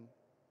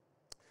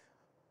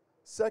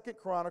2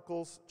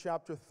 Chronicles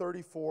chapter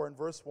 34 and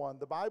verse 1,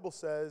 the Bible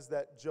says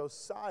that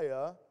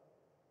Josiah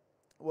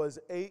was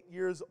 8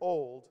 years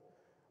old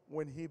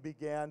when he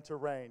began to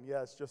reign.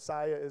 Yes,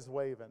 Josiah is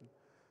waving.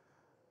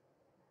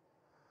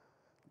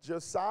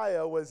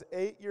 Josiah was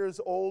 8 years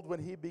old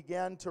when he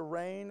began to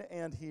reign,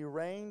 and he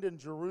reigned in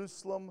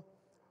Jerusalem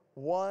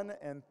 31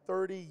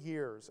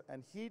 years.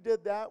 And he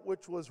did that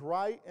which was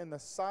right in the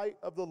sight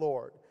of the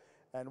Lord,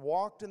 and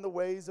walked in the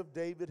ways of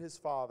David his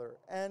father,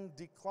 and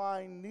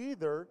declined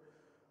neither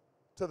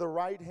to the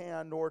right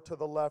hand nor to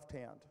the left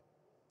hand.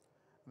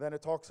 Then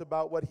it talks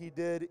about what he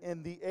did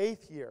in the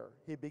 8th year.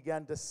 He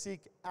began to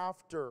seek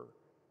after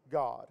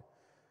God.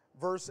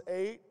 Verse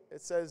 8,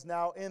 it says,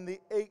 now in the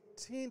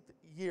 18th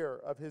year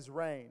of his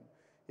reign,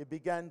 he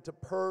began to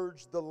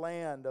purge the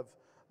land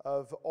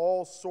of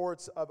all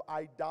sorts of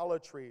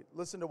idolatry.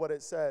 Listen to what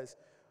it says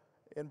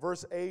in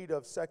verse 8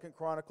 of 2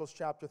 Chronicles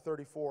chapter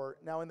 34.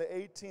 Now in the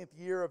 18th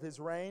year of his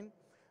reign,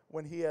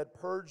 when he had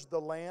purged the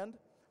land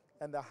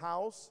and the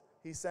house,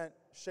 he sent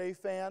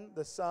Shaphan,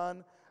 the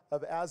son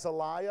of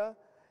Azaliah,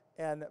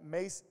 and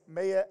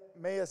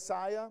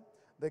Maaseiah,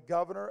 the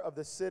governor of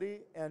the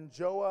city, and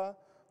Joah,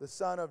 the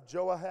son of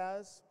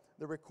Joahaz,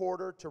 the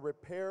recorder, to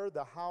repair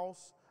the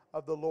house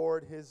of the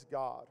Lord his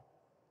God.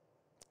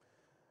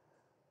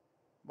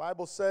 The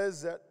Bible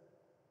says that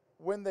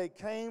when they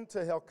came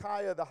to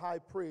Hilkiah the high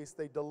priest,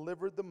 they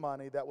delivered the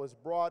money that was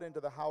brought into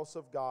the house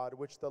of God,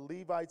 which the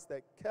Levites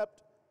that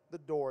kept the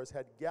doors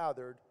had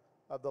gathered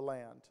of the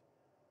land.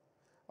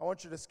 I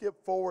want you to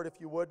skip forward,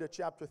 if you would, to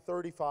chapter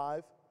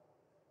 35.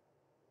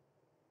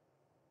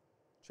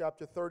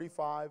 Chapter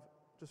 35,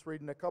 just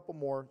reading a couple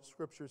more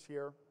scriptures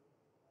here.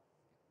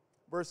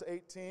 Verse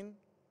 18.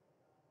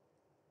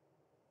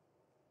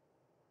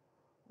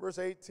 Verse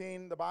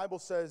 18, the Bible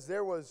says,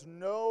 there was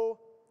no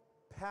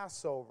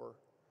Passover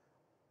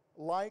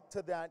like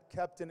to that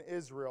kept in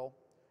Israel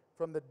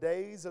from the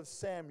days of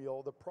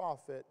Samuel the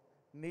prophet,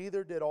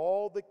 neither did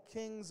all the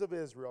kings of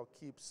Israel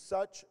keep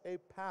such a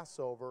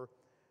Passover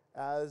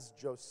as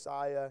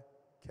Josiah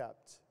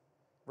kept.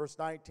 Verse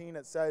 19,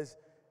 it says,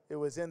 it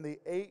was in the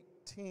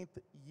 18th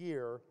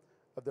year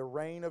of the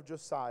reign of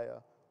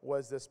Josiah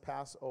was this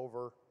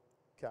Passover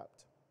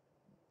kept.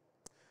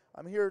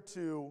 I'm here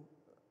to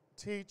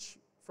teach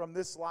from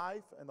this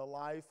life and the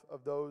life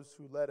of those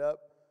who led up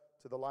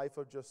to the life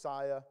of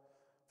Josiah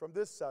from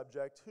this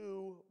subject,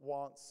 who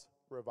wants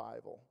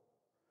revival?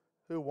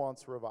 Who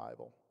wants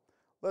revival?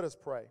 Let us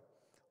pray.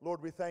 Lord,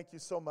 we thank you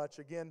so much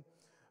again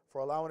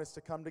for allowing us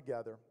to come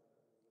together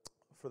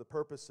for the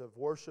purpose of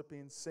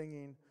worshiping,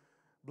 singing,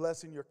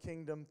 blessing your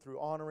kingdom through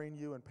honoring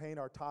you and paying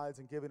our tithes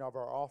and giving of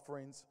our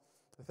offerings.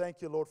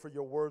 Thank you, Lord, for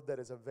your word that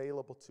is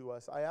available to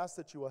us. I ask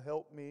that you will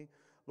help me,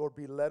 Lord,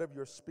 be led of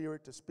your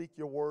Spirit to speak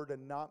your word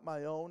and not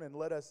my own, and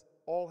let us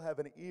all have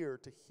an ear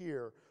to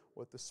hear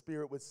what the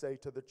Spirit would say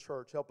to the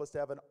church. Help us to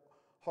have a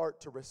heart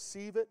to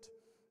receive it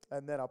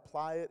and then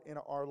apply it in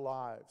our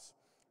lives.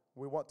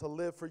 We want to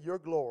live for your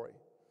glory.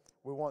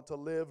 We want to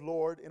live,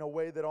 Lord, in a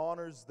way that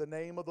honors the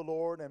name of the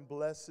Lord and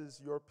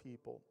blesses your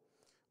people.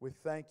 We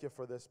thank you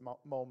for this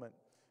moment.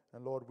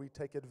 And Lord, we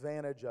take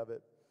advantage of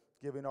it,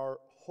 giving our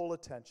whole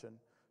attention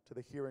to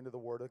the hearing of the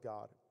word of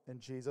God. In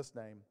Jesus'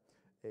 name,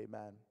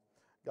 amen.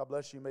 God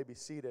bless you. You may be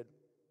seated.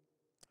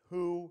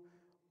 Who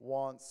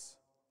wants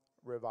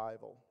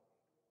revival?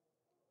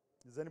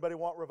 Does anybody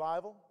want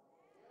revival?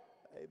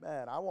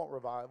 Amen. I want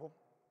revival.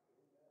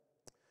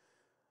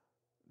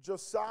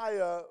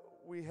 Josiah,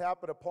 we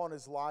happen upon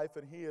his life,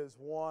 and he is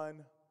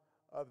one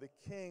of the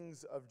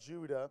kings of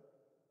Judah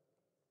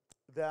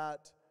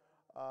that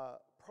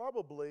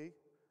probably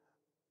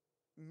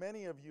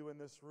many of you in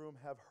this room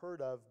have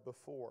heard of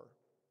before.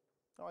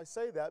 Now, I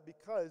say that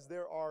because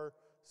there are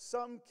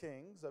some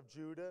kings of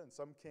Judah and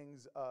some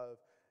kings of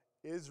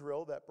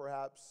Israel that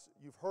perhaps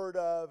you've heard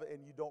of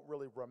and you don't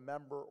really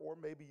remember, or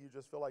maybe you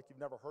just feel like you've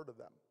never heard of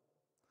them.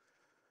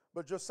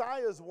 But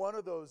Josiah is one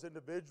of those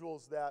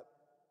individuals that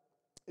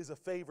is a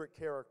favorite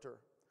character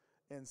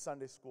in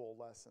Sunday school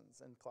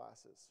lessons and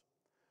classes.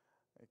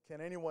 Can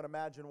anyone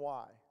imagine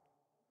why?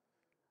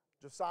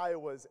 Josiah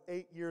was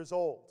 8 years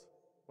old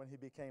when he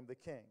became the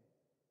king.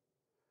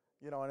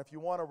 And if you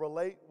want to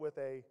relate with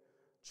a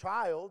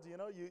child,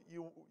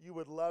 you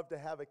would love to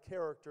have a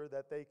character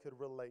that they could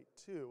relate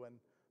to. And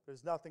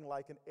there's nothing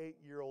like an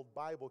 8-year-old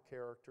Bible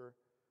character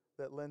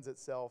that lends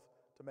itself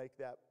to make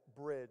that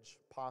bridge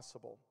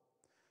possible.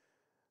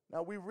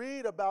 Now, we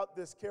read about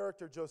this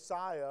character,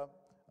 Josiah,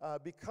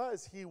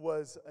 because he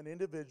was an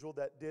individual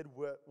that did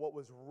what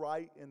was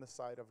right in the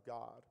sight of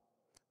God.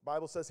 The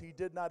Bible says he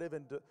did not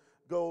even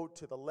go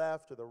to the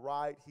left or the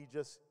right. He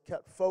just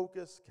kept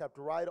focused, kept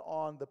right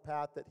on the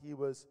path that he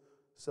was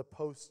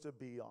supposed to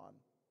be on.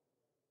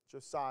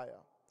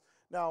 Josiah.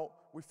 Now,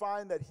 we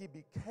find that he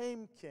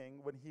became king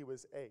when he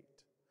was 8.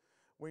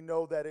 We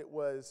know that it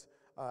was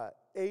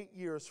 8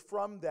 years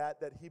from that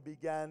he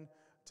began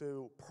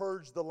to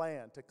purge the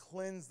land, to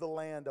cleanse the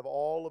land of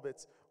all of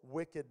its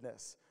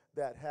wickedness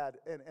that had,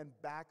 and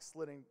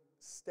backsliding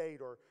state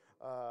or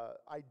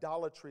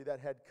idolatry that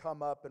had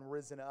come up and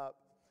risen up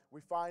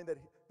We find that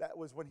that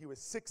was when he was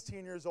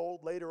 16 years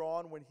old. Later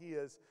on, when he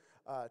is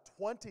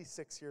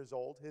 26 years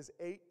old, his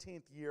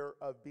 18th year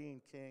of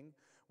being king,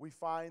 we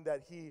find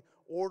that he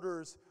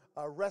orders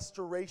a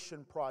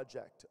restoration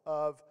project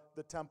of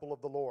the temple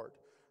of the Lord.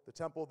 The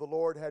temple of the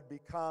Lord had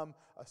become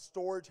a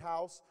storage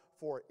house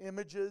for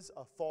images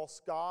of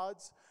false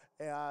gods,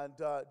 and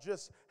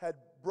just had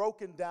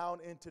broken down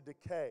into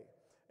decay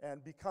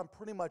and become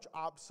pretty much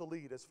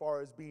obsolete as far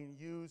as being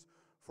used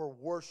for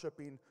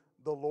worshiping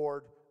the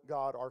Lord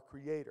God, our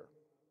Creator.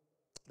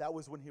 That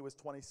was when he was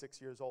 26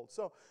 years old.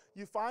 So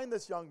you find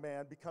this young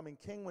man becoming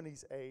king when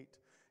he's 8.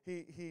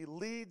 He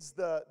leads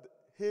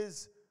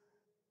his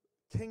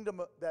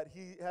kingdom that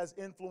he has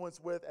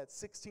influence with at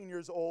 16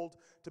 years old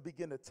to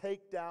begin to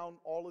take down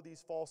all of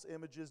these false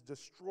images,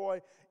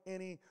 destroy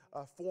any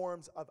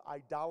forms of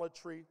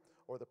idolatry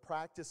or the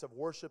practice of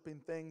worshiping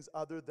things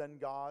other than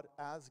God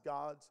as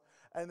gods.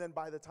 And then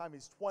by the time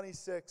he's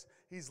 26,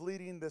 he's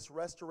leading this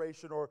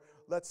restoration, or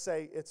let's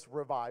say it's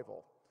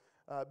revival.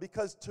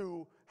 Because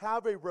to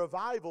have a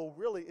revival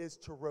really is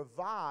to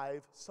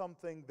revive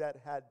something that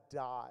had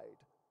died.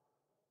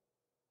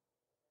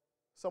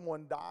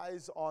 Someone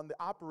dies on the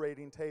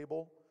operating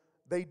table,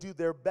 they do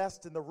their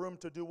best in the room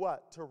to do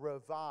what? To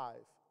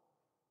revive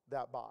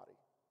that body,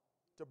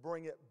 to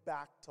bring it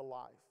back to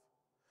life.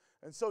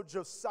 And so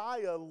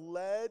Josiah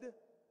led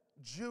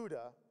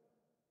Judah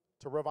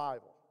to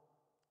revival.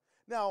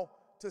 Now,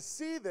 to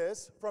see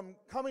this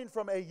coming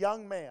from a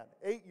young man,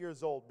 8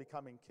 years old,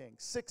 becoming king,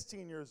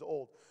 16 years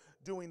old,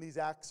 doing these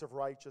acts of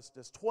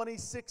righteousness,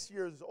 26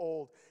 years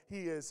old,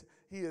 he is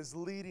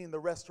leading the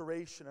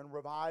restoration and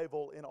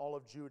revival in all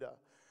of Judah.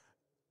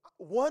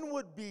 One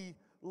would be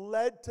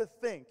led to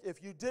think,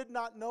 if you did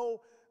not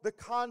know the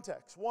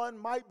context, one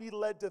might be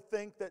led to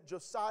think that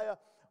Josiah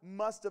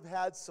must have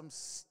had some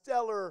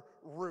stellar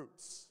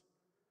roots.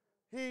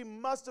 He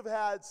must have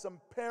had some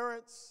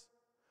parents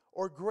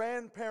or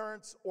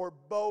grandparents or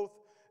both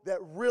that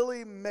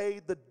really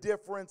made the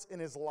difference in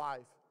his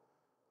life.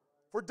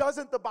 For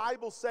doesn't the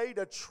Bible say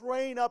to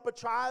train up a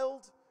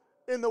child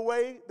in the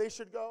way they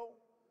should go?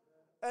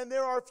 And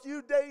there are a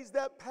few days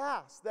that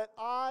pass that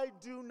I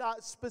do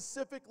not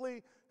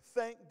specifically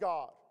thank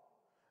God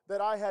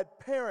that I had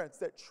parents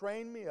that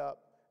trained me up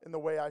in the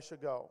way I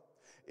should go.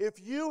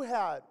 If you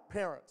had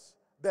parents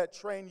that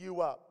trained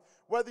you up,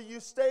 whether you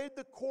stayed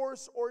the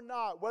course or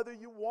not, whether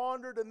you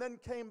wandered and then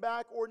came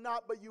back or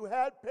not, but you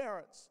had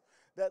parents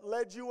that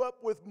led you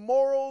up with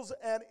morals,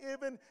 and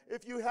even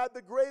if you had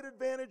the great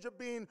advantage of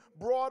being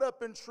brought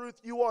up in truth,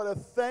 you ought to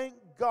thank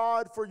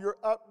God for your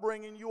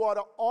upbringing. You ought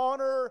to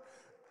honor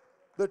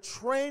the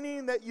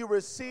training that you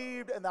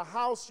received and the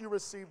house you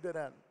received it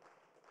in.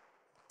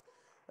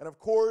 And of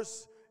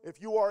course,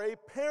 if you are a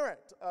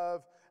parent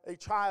of a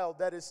child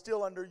that is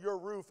still under your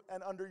roof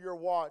and under your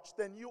watch,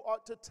 then you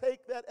ought to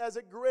take that as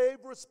a grave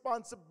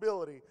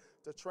responsibility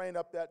to train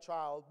up that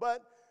child.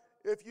 But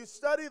if you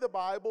study the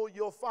Bible,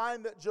 you'll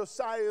find that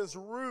Josiah's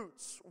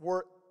roots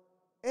were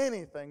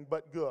anything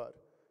but good.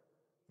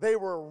 They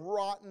were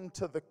rotten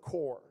to the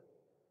core.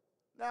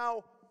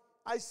 Now,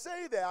 I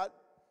say that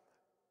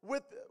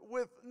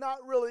with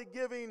not really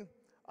giving,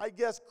 I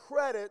guess,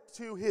 credit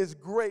to his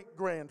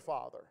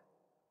great-grandfather.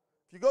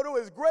 If you go to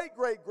his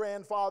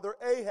great-great-grandfather,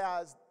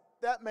 Ahaz,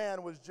 that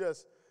man was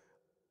just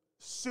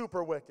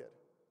super wicked.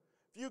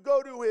 If you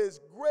go to his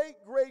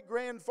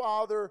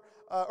great-great-grandfather,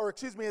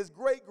 his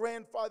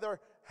great-grandfather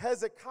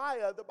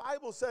Hezekiah, the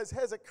Bible says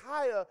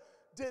Hezekiah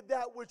did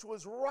that which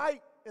was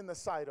right in the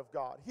sight of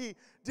God. He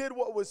did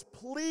what was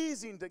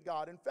pleasing to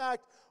God. In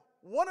fact,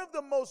 one of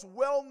the most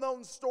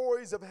well-known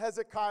stories of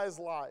Hezekiah's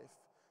life,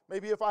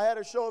 maybe if I had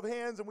a show of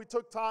hands and we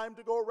took time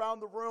to go around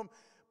the room,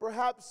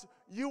 perhaps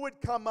you would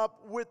come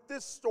up with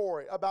this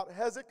story about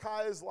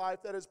Hezekiah's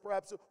life that is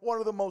perhaps one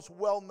of the most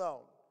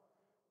well-known.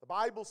 The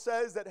Bible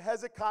says that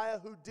Hezekiah,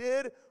 who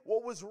did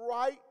what was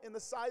right in the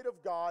sight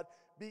of God,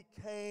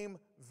 became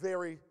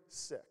very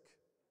sick.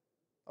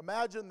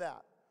 Imagine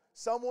that.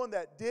 Someone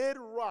that did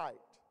right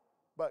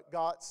but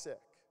got sick.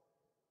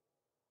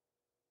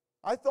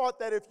 I thought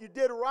that if you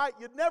did right,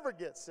 you'd never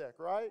get sick,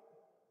 right?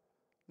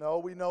 No,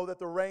 we know that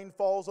the rain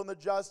falls on the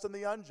just and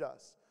the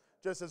unjust,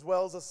 just as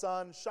well as the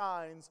sun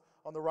shines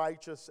on the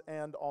righteous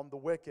and on the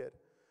wicked.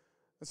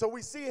 And so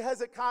we see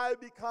Hezekiah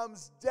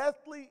becomes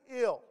deathly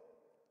ill,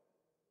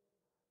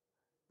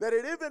 that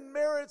it even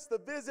merits the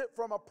visit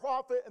from a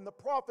prophet, and the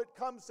prophet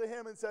comes to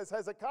him and says,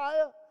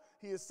 Hezekiah,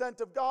 he is sent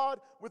of God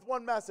with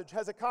one message.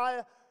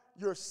 Hezekiah,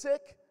 you're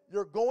sick,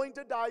 you're going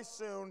to die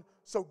soon,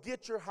 so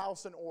get your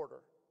house in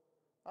order.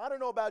 I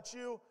don't know about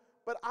you,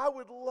 but I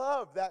would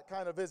love that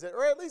kind of visit,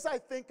 or at least I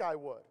think I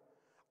would.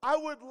 I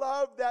would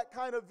love that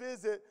kind of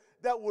visit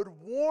that would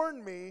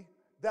warn me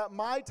that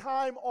my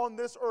time on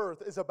this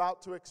earth is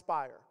about to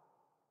expire.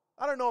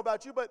 I don't know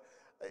about you, but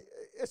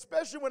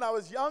especially when I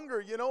was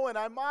younger, and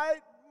I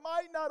might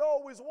not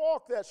always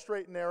walk that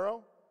straight and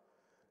narrow,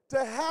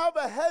 to have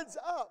a heads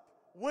up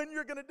when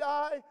you're going to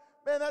die,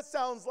 man, that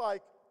sounds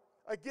like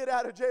a get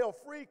out of jail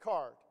free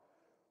card.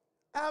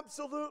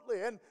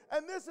 Absolutely. And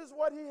this is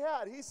what he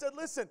had. He said,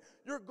 listen,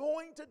 you're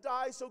going to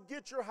die, so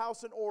get your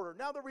house in order.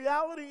 Now, the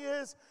reality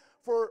is,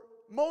 for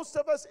most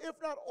of us, if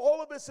not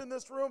all of us in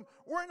this room,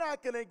 we're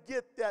not going to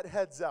get that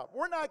heads up.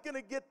 We're not going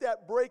to get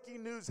that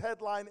breaking news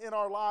headline in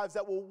our lives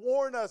that will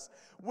warn us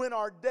when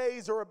our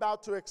days are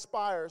about to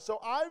expire. So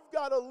I've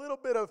got a little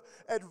bit of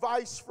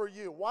advice for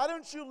you. Why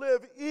don't you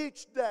live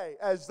each day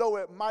as though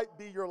it might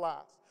be your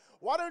last?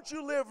 Why don't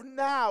you live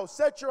now,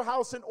 set your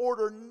house in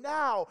order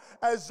now,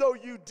 as though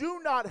you do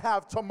not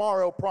have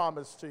tomorrow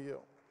promised to you?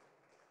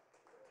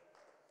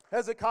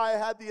 Hezekiah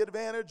had the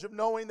advantage of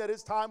knowing that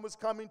his time was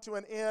coming to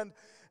an end.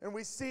 And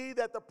we see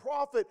that the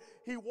prophet,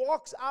 he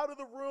walks out of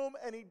the room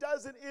and he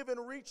doesn't even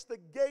reach the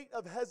gate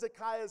of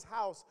Hezekiah's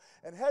house.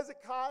 And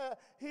Hezekiah,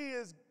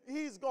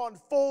 he's gone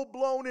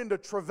full-blown into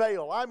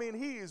travail. I mean,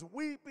 he is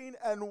weeping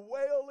and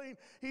wailing.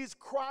 He's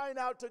crying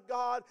out to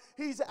God.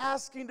 He's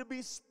asking to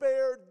be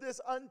spared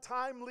this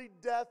untimely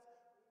death.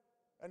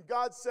 And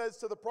God says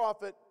to the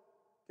prophet,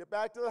 get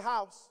back to the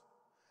house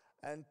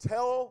and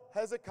tell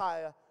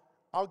Hezekiah,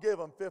 I'll give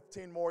him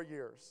 15 more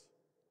years.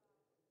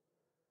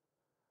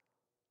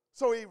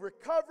 So he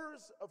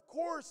recovers. Of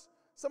course,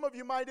 some of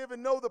you might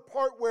even know the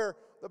part where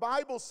the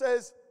Bible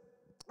says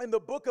in the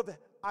book of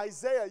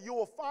Isaiah, you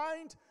will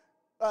find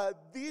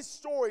these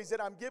stories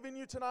that I'm giving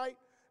you tonight,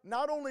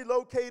 not only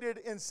located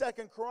in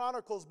 2nd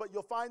Chronicles, but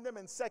you'll find them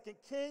in 2nd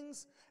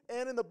Kings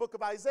and in the book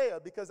of Isaiah,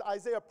 because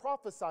Isaiah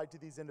prophesied to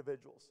these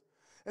individuals.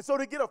 And so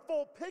to get a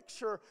full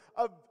picture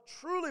of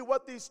truly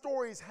what these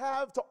stories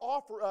have to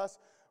offer us,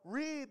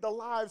 read the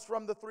lives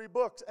from the 3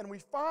 books, and we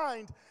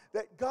find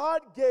that God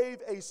gave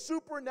a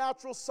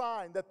supernatural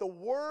sign that the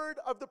word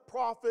of the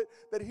prophet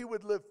that he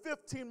would live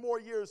 15 more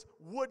years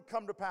would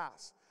come to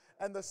pass.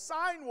 And the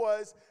sign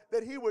was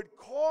that he would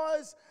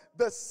cause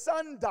the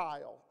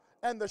sundial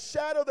and the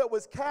shadow that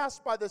was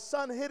cast by the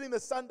sun hitting the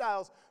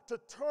sundials to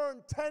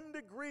turn 10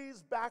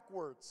 degrees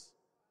backwards,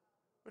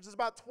 which is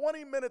about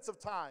 20 minutes of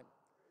time,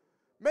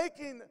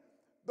 making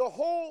the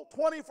whole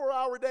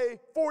 24-hour day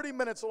 40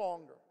 minutes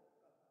longer.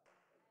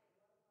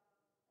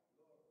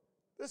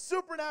 The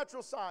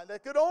supernatural sign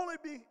that could only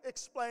be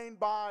explained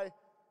by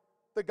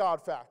the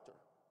God factor.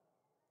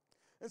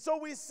 And so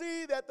we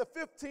see that the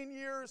 15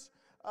 years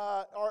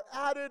are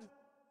added,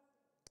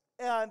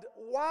 and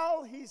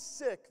while he's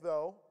sick,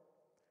 though,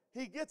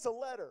 he gets a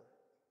letter.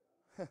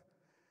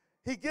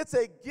 He gets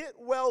a get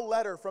well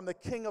letter from the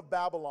king of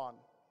Babylon.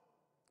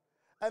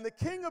 And the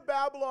king of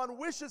Babylon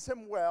wishes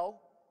him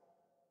well.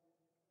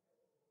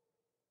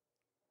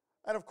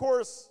 And of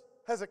course,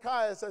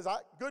 Hezekiah says,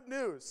 good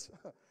news.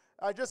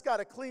 I just got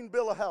a clean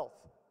bill of health.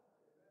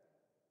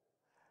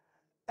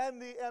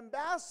 And the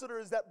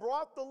ambassadors that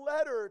brought the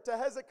letter to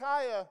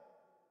Hezekiah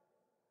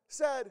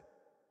said,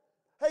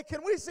 hey,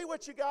 can we see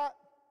what you got?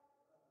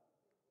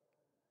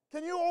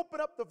 Can you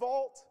open up the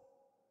vault?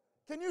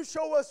 Can you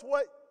show us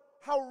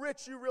how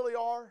rich you really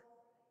are?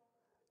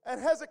 And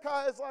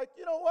Hezekiah is like,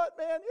 you know what,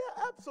 man?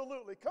 Yeah,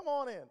 absolutely. Come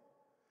on in.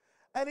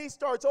 And he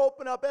starts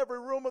opening up every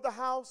room of the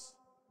house.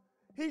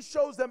 He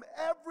shows them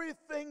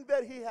everything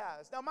that he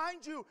has. Now,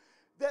 mind you,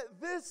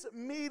 that this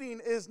meeting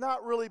is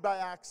not really by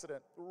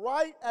accident.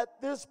 Right at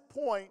this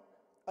point,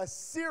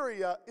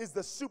 Assyria is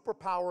the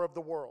superpower of the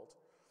world.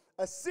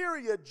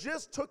 Assyria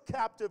just took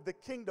captive the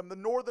kingdom, the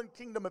northern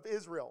kingdom of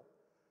Israel.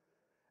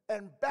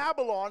 And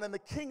Babylon and the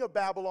king of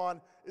Babylon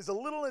is a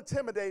little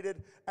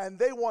intimidated, and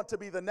they want to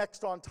be the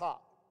next on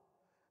top.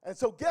 And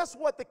so guess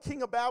what the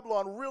king of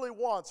Babylon really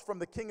wants from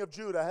the king of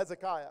Judah,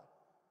 Hezekiah?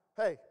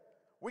 Hey,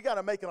 we got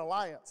to make an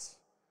alliance.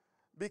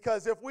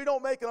 Because if we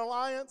don't make an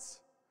alliance,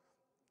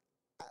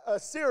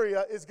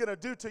 Assyria is going to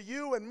do to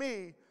you and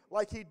me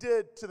like he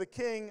did to the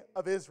king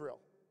of Israel.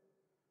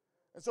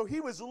 And so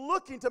he was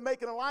looking to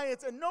make an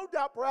alliance, and no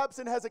doubt perhaps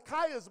in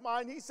Hezekiah's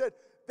mind he said,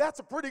 that's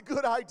a pretty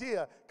good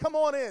idea. Come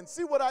on in,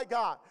 see what I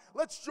got.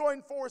 Let's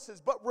join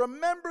forces. But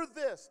remember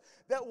this,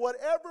 that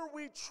whatever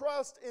we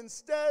trust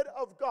instead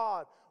of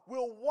God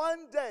will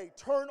one day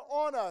turn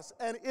on us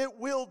and it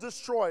will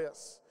destroy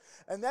us.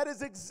 And that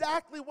is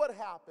exactly what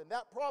happened.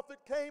 That prophet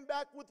came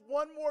back with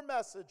one more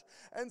message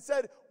and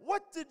said,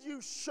 what did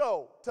you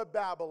show to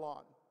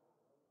Babylon?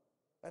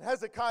 And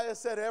Hezekiah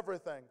said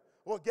everything.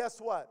 Well, guess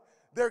what?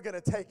 They're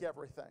going to take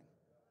everything.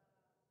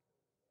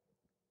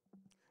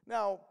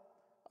 Now,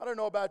 I don't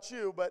know about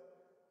you, but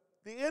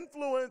the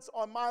influence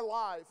on my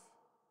life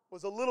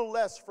was a little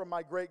less from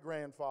my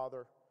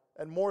great-grandfather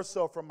and more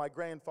so from my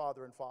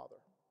grandfather and father.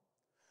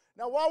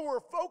 Now, while we're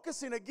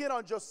focusing again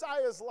on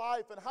Josiah's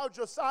life and how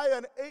Josiah,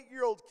 an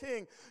 8-year-old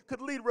king,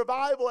 could lead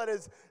revival at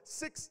his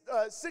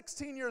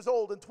 16 years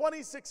old and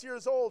 26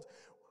 years old,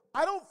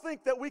 I don't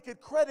think that we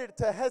could credit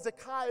to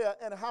Hezekiah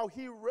and how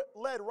he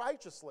led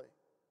righteously.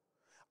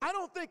 I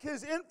don't think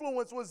his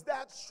influence was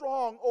that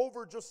strong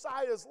over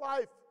Josiah's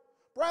life.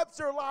 Perhaps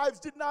their lives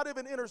did not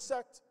even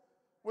intersect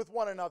with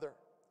one another.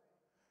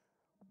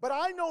 But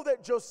I know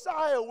that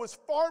Josiah was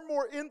far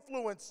more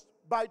influenced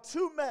by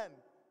 2 men,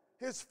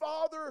 his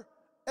father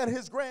and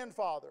his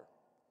grandfather.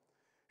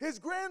 His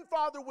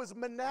grandfather was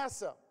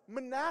Manasseh,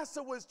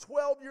 Manasseh was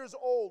 12 years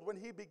old when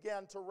he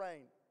began to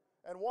reign.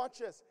 And watch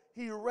this,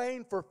 he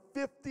reigned for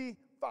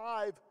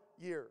 55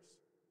 years.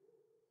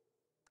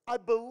 I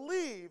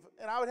believe,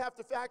 and I would have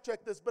to fact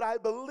check this, but I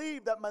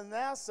believe that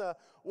Manasseh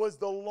was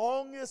the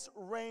longest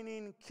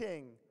reigning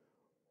king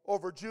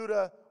over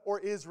Judah or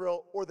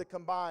Israel or the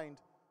combined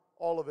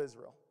all of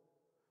Israel.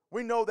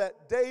 We know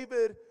that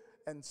David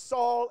and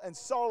Saul and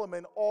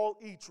Solomon all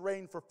each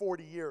reigned for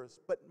 40 years,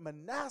 but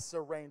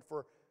Manasseh reigned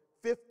for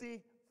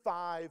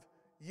 55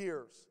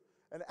 years.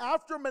 And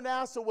after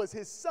Manasseh was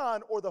his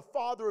son, or the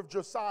father of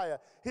Josiah,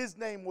 his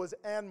name was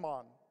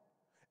Amon.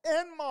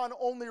 Amon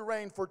only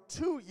reigned for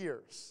 2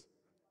 years.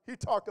 You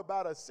talk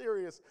about a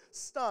serious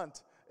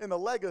stunt in the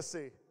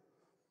legacy.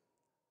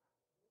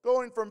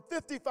 Going from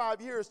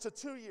 55 years to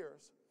 2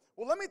 years.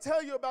 Well, let me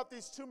tell you about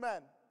these two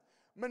men.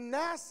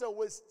 Manasseh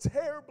was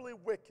terribly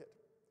wicked.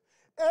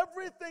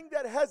 Everything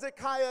that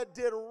Hezekiah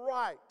did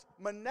right,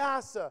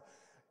 Manasseh,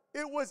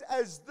 it was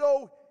as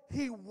though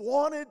he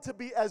wanted to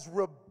be as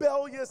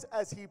rebellious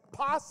as he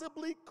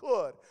possibly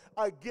could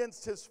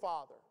against his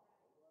father.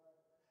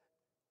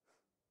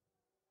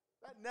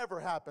 That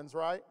never happens,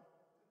 right?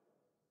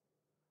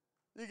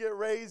 You get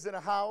raised in a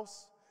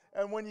house,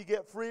 and when you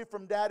get free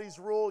from daddy's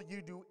rule,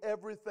 you do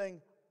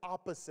everything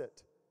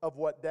opposite of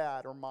what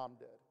dad or mom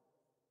did.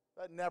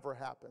 That never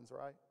happens,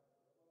 right?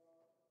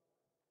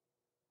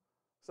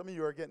 Some of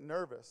you are getting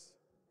nervous.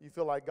 You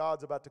feel like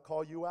God's about to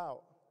call you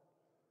out.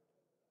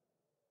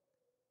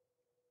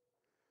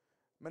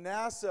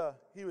 Manasseh,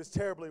 he was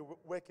terribly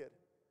wicked.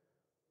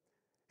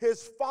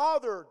 His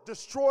father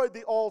destroyed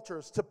the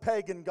altars to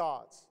pagan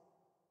gods.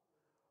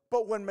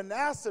 But when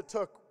Manasseh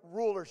took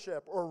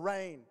rulership or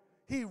reign,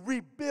 he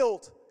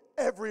rebuilt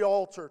every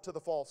altar to the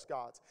false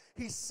gods.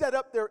 He set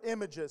up their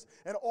images.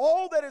 And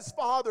all that his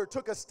father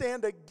took a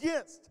stand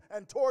against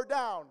and tore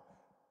down,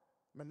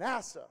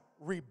 Manasseh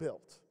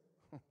rebuilt.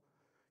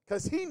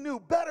 Because he knew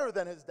better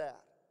than his dad.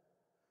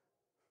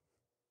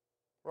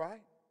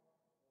 Right?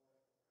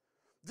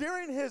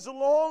 During his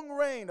long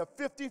reign of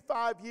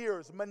 55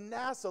 years,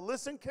 Manasseh,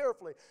 listen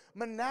carefully,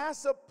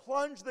 Manasseh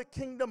plunged the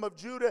kingdom of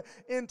Judah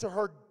into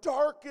her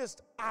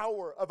darkest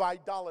hour of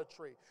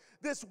idolatry.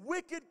 This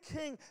wicked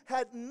king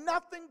had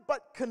nothing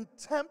but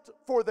contempt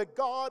for the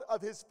God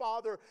of his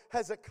father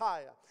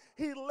Hezekiah.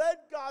 He led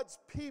God's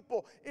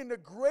people into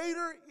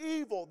greater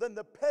evil than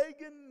the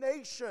pagan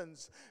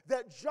nations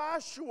that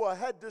Joshua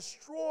had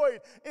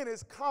destroyed in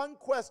his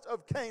conquest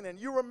of Canaan.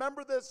 You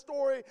remember this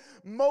story?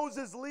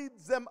 Moses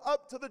leads them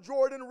up to the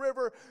Jordan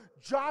River.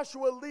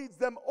 Joshua leads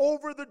them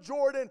over the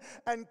Jordan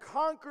and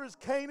conquers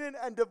Canaan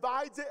and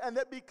divides it, and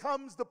that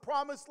becomes the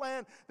promised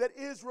land that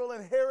Israel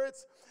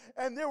inherits.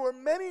 And there were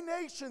many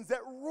nations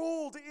that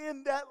ruled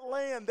in that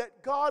land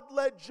that God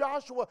led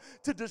Joshua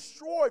to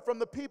destroy from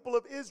the people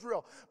of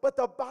Israel. But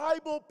the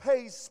Bible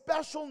pays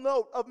special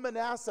note of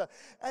Manasseh.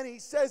 And he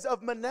says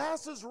of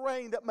Manasseh's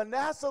reign that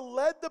Manasseh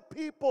led the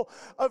people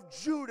of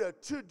Judah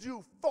to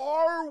do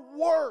far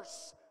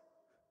worse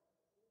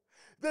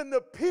than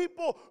the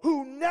people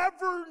who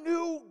never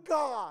knew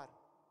God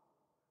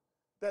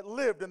that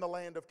lived in the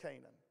land of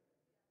Canaan.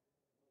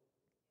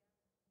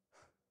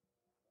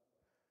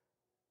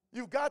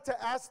 You've got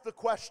to ask the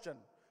question,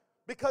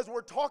 because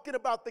we're talking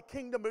about the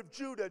kingdom of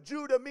Judah.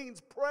 Judah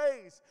means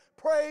praise,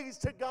 praise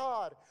to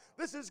God.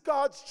 This is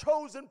God's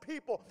chosen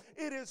people.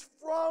 It is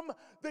from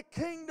the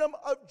kingdom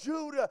of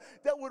Judah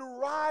that would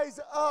rise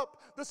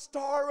up the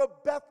star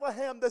of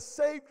Bethlehem, the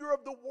Savior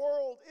of the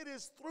world. It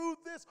is through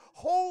this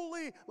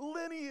holy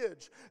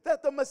lineage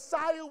that the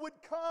Messiah would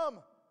come.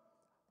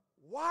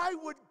 Why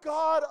would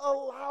God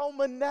allow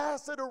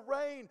Manasseh to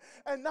reign,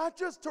 and not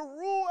just to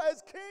rule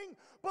as king,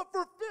 but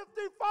for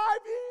 55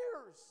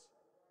 years?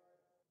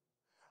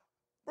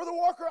 Brother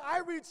Walker, I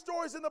read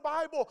stories in the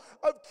Bible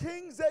of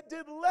kings that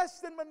did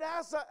less than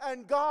Manasseh,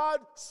 and God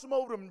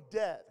smote them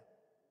dead.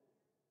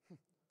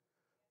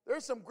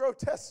 There's some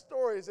grotesque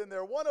stories in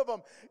there. One of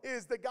them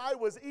is the guy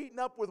was eaten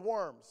up with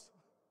worms.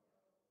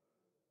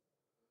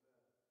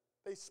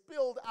 They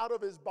spilled out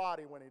of his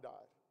body when he died.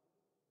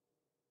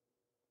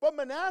 But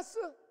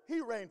Manasseh,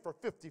 he reigned for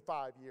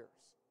 55 years.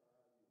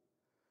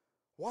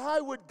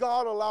 Why would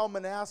God allow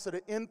Manasseh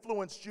to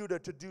influence Judah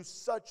to do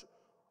such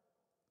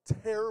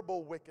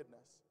terrible wickedness?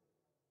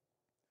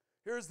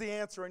 Here's the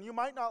answer, and you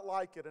might not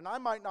like it, and I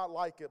might not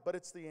like it, but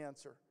it's the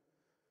answer.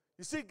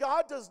 You see,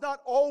 God does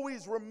not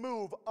always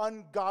remove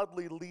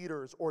ungodly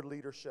leaders or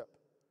leadership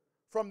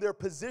from their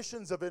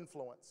positions of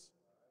influence.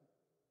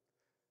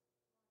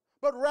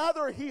 But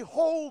rather, he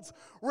holds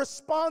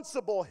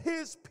responsible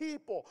his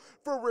people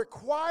for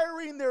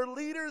requiring their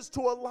leaders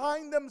to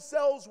align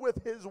themselves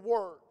with his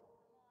word.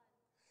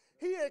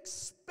 He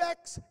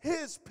expects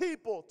his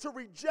people to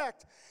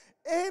reject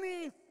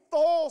any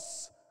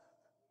false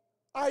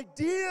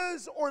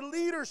ideas or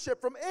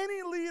leadership from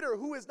any leader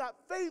who is not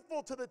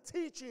faithful to the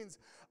teachings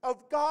of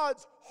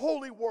God's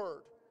holy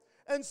word.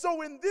 And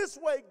so in this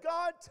way,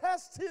 God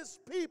tests his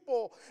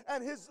people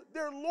and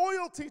their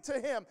loyalty to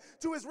him,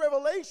 to his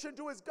revelation,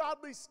 to his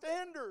godly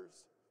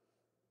standards.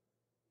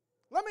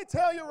 Let me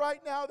tell you right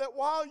now that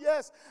while,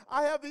 yes,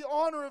 I have the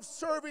honor of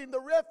serving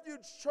the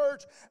Refuge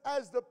Church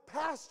as the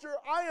pastor,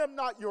 I am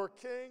not your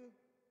king.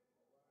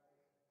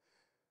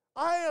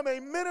 I am a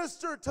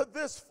minister to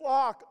this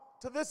flock,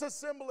 to this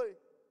assembly.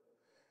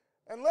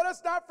 And let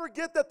us not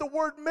forget that the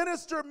word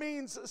minister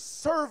means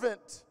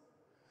servant.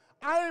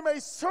 I am a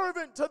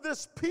servant to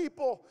this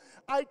people.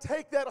 I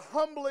take that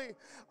humbly.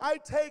 I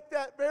take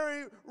that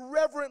very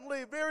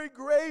reverently, very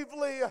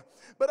gravely.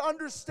 But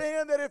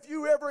understand that if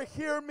you ever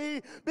hear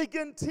me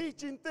begin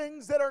teaching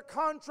things that are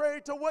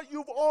contrary to what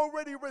you've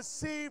already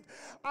received,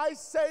 I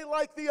say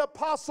like the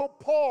Apostle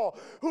Paul,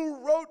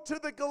 who wrote to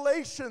the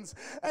Galatians,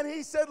 and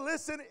he said,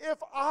 listen, if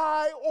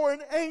I or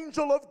an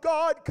angel of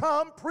God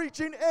come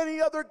preaching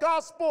any other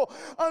gospel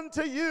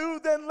unto you,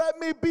 then let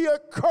me be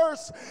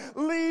accursed.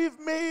 Leave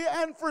me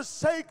and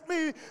forsake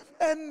me,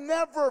 and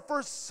never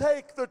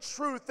forsake the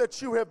truth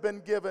that you have been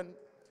given.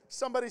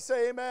 Somebody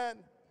say amen.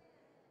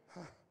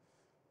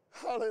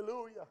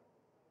 Hallelujah.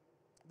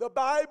 The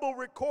Bible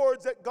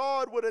records that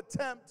God would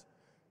attempt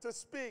to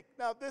speak.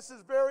 Now, this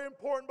is very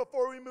important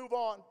before we move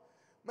on.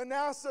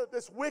 Manasseh,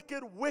 this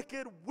wicked,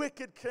 wicked,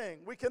 wicked king.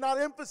 We cannot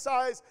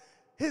emphasize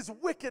his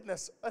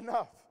wickedness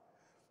enough.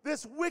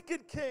 This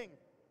wicked king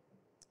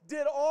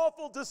did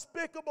awful,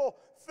 despicable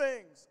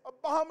things,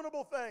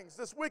 abominable things,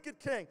 this wicked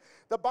king.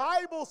 The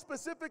Bible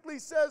specifically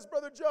says,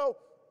 Brother Joe,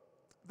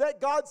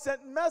 that God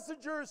sent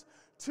messengers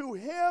to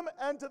him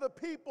and to the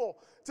people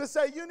to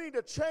say, you need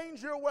to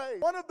change your way.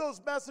 One of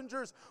those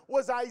messengers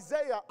was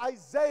Isaiah.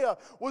 Isaiah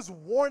was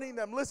warning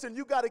them, listen,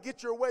 you got to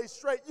get your way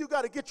straight. You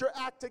got to get your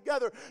act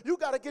together. You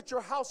got to get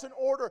your house in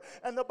order.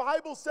 And the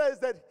Bible says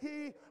that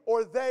he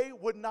or they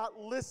would not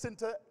listen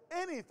to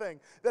anything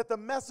that the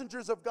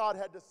messengers of God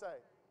had to say.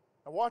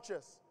 Now watch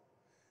this.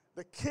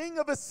 The king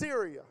of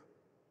Assyria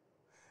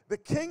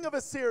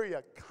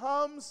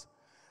comes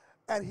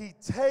and he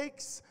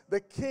takes the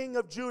king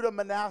of Judah,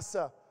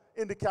 Manasseh,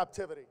 into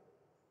captivity.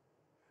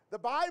 The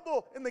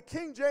Bible in the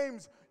King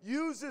James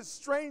uses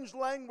strange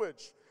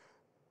language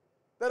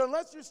that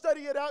unless you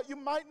study it out, you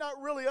might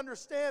not really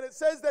understand. It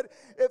says that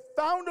it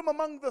found him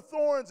among the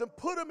thorns and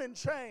put him in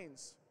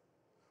chains.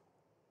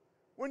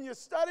 When you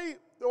study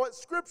what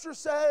Scripture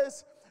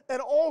says, and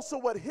also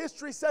what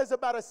history says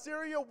about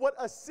Assyria, what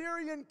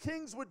Assyrian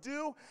kings would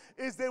do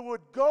is they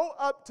would go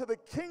up to the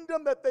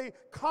kingdom that they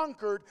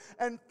conquered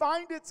and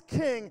find its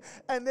king,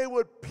 and they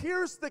would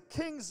pierce the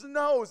king's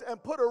nose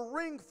and put a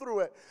ring through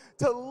it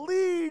to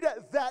lead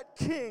that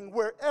king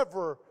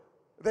wherever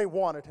they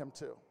wanted him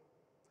to.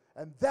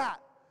 And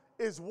that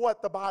is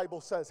what the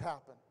Bible says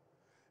happened.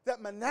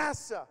 That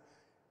Manasseh,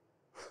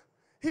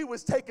 he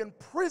was taken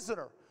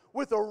prisoner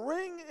with a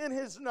ring in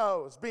his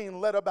nose, being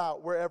led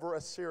about wherever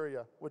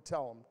Assyria would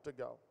tell him to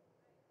go.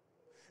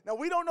 Now,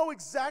 we don't know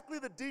exactly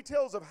the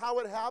details of how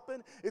it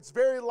happened. It's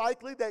very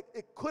likely that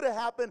it could have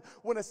happened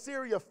when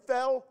Assyria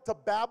fell to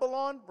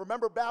Babylon.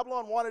 Remember,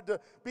 Babylon wanted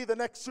to be the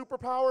next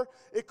superpower.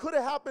 It could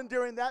have happened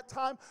during that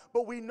time,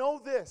 but we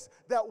know this,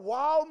 that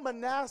while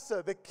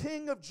Manasseh, the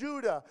king of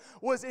Judah,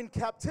 was in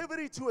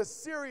captivity to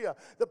Assyria,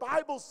 the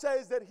Bible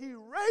says that he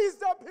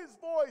raised up his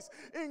voice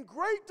in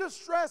great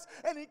distress,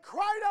 and he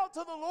cried out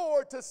to the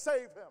Lord to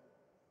save him.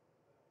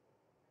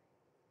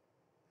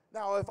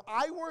 Now, if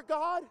I were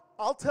God,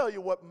 I'll tell you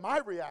what my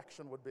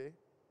reaction would be.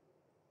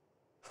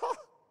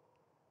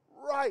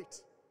 Right.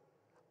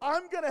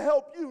 I'm going to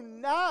help you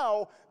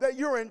now that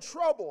you're in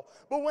trouble.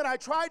 But when I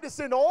tried to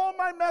send all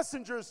my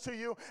messengers to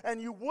you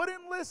and you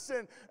wouldn't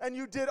listen and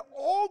you did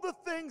all the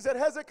things that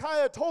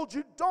Hezekiah told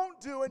you don't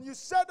do, and you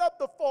set up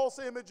the false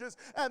images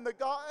and the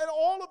God and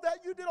all of that,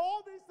 you did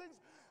all these things.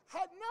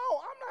 No,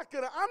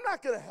 I'm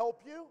not going to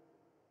help you.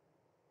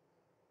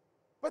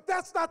 But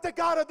that's not the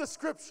God of the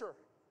Scripture.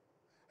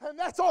 And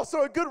that's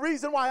also a good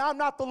reason why I'm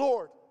not the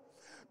Lord.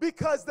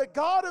 Because the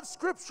God of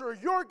Scripture,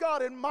 your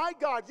God and my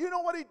God, you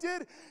know what he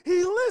did?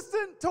 He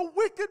listened to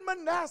wicked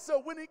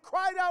Manasseh when he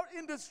cried out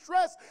in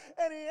distress,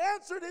 and he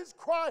answered his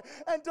cry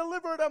and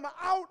delivered him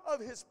out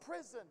of his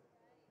prison.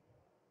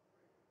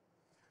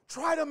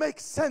 Try to make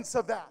sense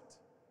of that.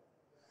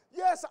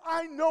 Yes,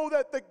 I know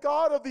that the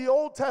God of the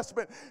Old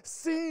Testament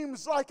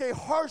seems like a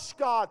harsh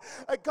God,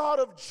 a God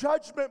of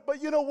judgment, but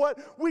you know what?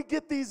 We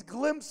get these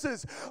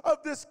glimpses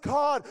of this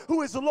God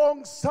who is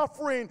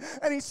long-suffering,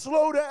 and he's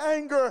slow to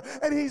anger,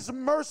 and he's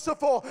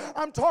merciful.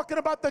 I'm talking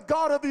about the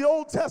God of the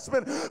Old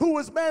Testament who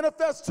was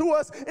manifest to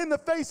us in the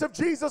face of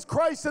Jesus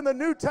Christ in the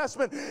New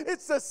Testament.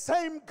 It's the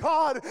same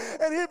God,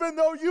 and even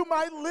though you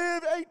might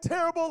live a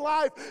terrible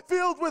life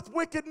filled with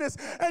wickedness,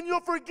 and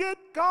you'll forget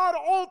God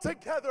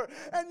altogether,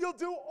 and you'll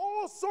do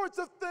all sorts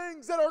of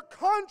things that are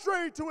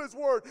contrary to his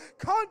word,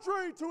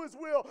 contrary to his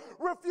will,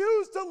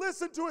 refuse to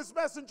listen to his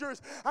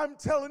messengers. I'm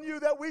telling you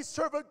that we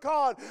serve a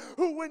God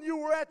who, when you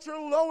were at your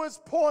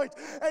lowest point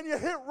and you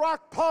hit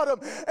rock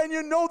bottom and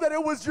you know that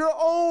it was your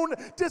own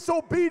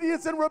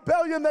disobedience and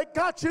rebellion that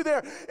got you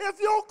there, if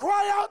you'll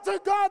cry out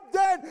to God,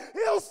 then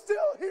he'll still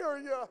hear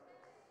you.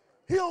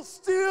 He'll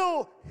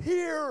still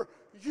hear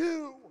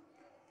you.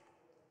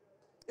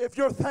 If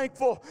you're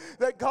thankful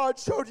that God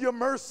showed you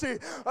mercy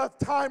a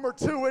time or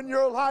two in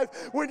your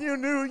life when you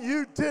knew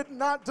you did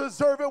not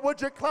deserve it,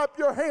 would you clap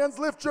your hands,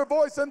 lift your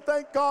voice, and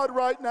thank God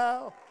right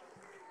now?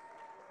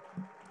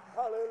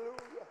 Hallelujah.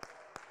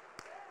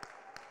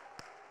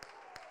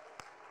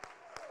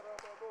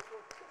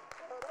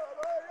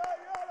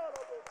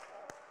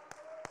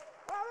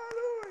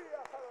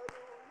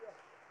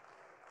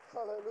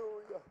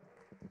 Hallelujah.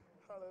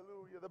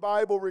 Hallelujah. The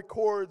Bible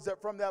records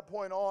that from that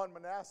point on,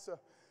 Manasseh,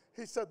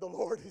 he said, the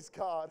Lord is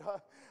God.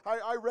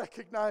 I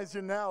recognize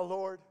you now,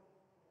 Lord.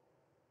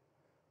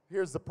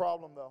 Here's the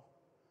problem, though.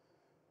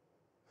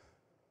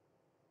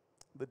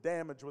 The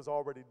damage was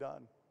already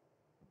done.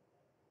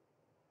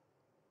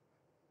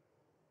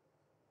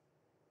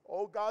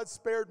 Oh, God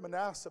spared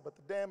Manasseh, but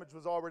the damage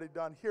was already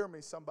done. Hear me,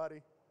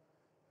 somebody.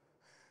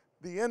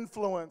 The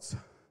influence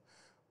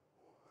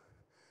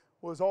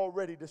was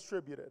already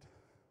distributed,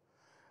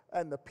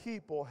 and the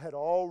people had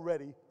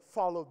already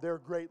followed their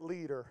great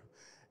leader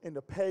into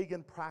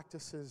pagan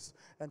practices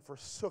and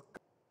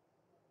forsook.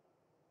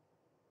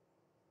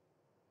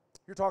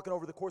 You're talking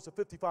over the course of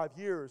 55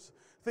 years,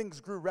 things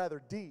grew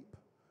rather deep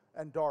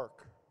and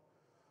dark.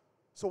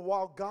 So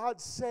while God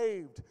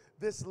saved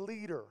this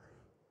leader,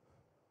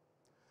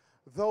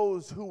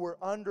 those who were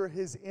under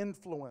his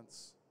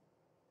influence,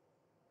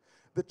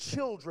 the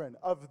children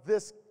of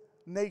this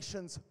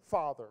nation's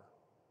father,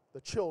 the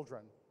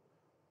children,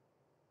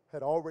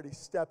 had already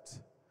stepped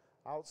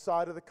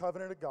outside of the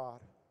covenant of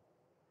God.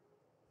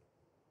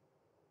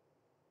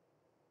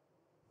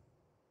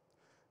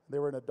 They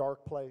were in a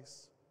dark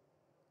place.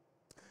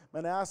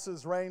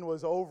 Manasseh's reign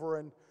was over,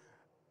 and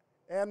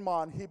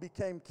Amon, he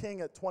became king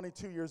at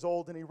 22 years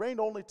old, and he reigned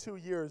only 2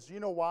 years.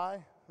 You know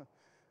why?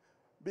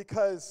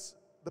 Because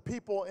the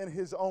people in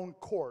his own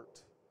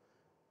court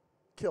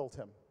killed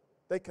him.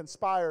 They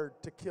conspired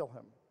to kill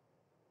him.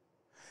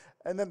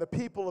 And then the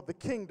people of the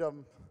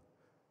kingdom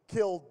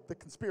killed the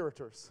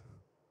conspirators.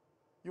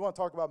 You want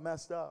to talk about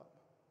messed up?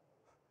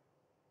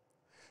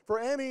 For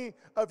any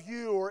of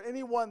you or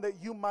anyone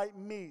that you might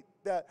meet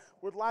that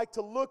would like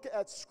to look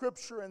at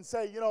Scripture and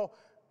say, or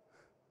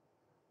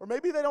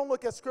maybe they don't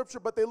look at Scripture,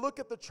 but they look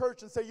at the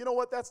church and say, you know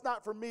what, that's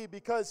not for me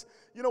because,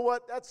 you know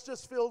what, that's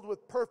just filled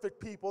with perfect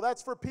people.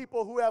 That's for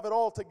people who have it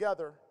all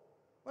together.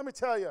 Let me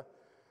tell you,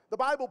 the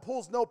Bible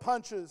pulls no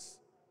punches.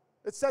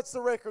 It sets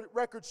the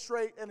record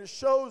straight, and it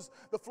shows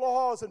the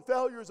flaws and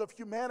failures of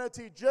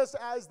humanity just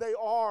as they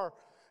are.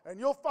 And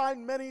you'll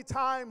find many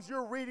times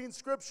you're reading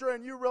Scripture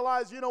and you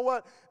realize, you know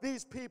what,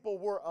 these people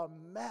were a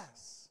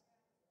mess.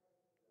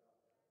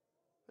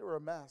 They were a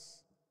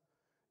mess.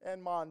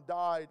 Amon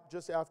died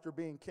just after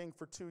being king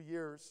for 2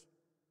 years.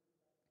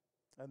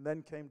 And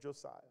then came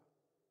Josiah.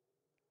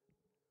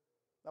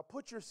 Now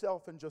put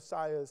yourself in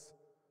Josiah's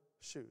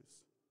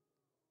shoes.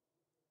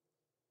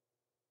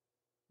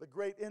 The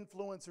great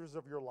influencers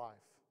of your life,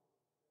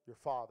 your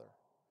father,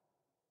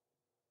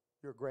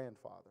 your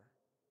grandfather,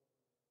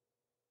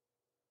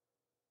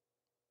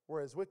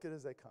 were as wicked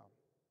as they come.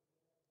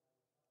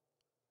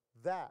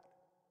 That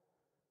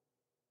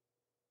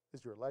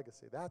is your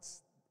legacy.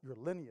 That's your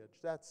lineage.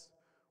 That's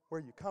where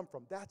you come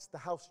from. That's the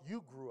house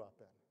you grew up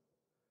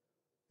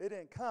in. It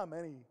didn't come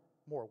any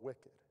more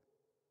wicked.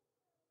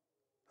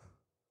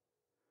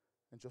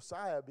 And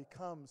Josiah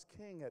becomes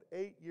king at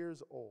 8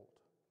 years old.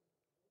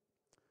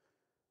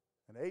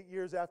 And 8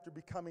 years after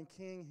becoming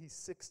king, he's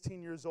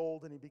 16 years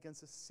old and he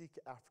begins to seek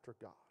after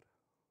God.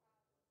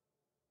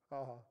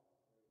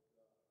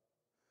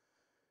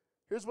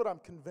 Here's what I'm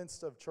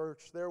convinced of,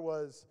 church. There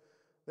was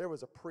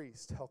a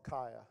priest,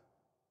 Hilkiah,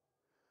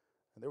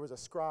 and there was a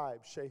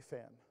scribe,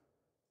 Shaphan,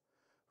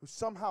 who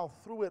somehow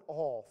through it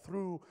all,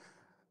 through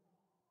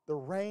the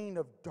reign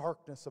of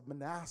darkness of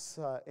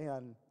Manasseh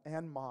and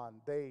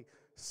Amon, they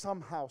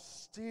somehow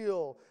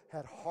still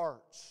had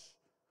hearts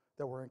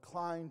that were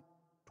inclined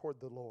toward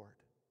the Lord.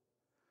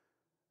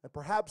 And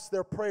perhaps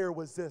their prayer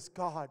was this: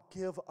 God,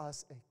 give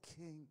us a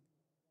king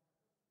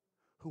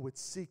who would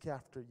seek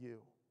after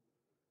you.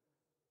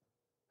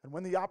 And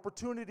when the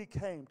opportunity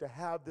came to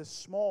have this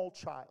small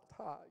child,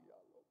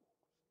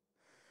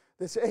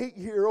 this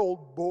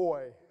 8-year-old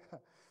boy,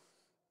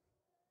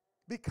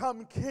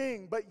 become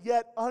king, but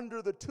yet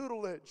under the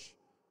tutelage,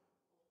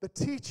 the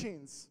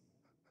teachings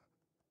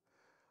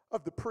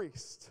of the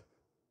priest,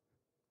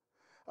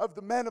 of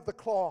the men of the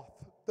cloth,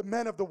 the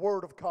men of the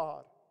Word of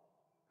God.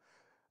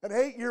 An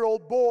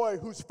 8-year-old boy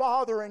whose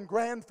father and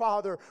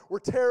grandfather were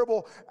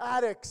terrible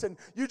addicts, and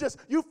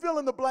you fill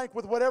in the blank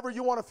with whatever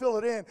you want to fill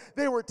it in.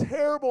 They were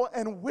terrible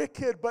and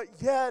wicked, but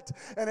yet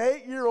an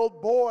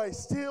 8-year-old boy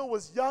still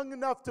was young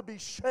enough to be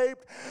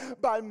shaped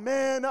by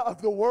men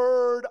of the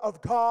Word of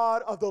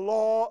God, of the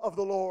law of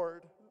the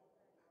Lord.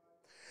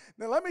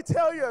 Now let me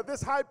tell you,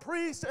 this high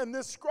priest and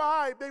this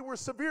scribe, they were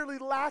severely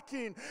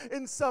lacking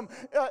in some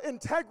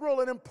integral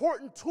and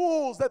important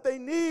tools that they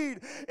need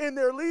in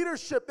their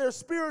leadership, their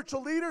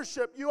spiritual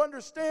leadership. You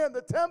understand,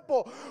 the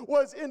temple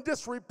was in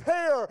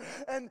disrepair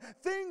and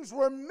things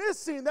were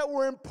missing that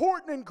were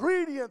important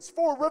ingredients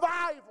for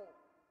revival.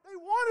 They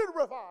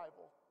wanted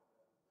revival.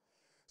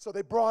 So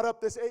they brought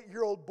up this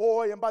 8-year-old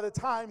boy, and by the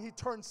time he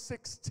turned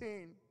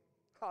 16,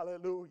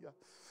 hallelujah.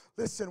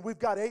 Listen, we've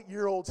got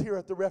 8-year-olds here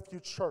at the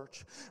Refuge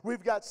Church.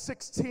 We've got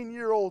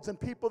 16-year-olds and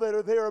people that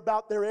are there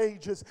about their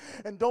ages.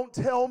 And don't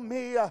tell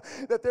me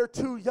that they're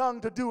too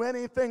young to do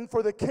anything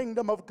for the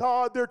kingdom of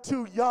God. They're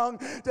too young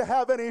to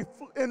have any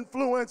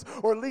influence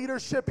or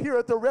leadership here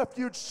at the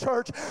Refuge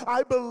Church.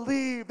 I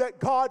believe that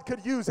God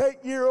could use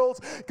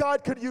 8-year-olds.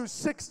 God could use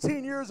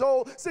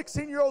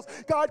 16-year-olds.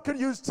 God could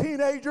use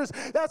teenagers.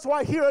 That's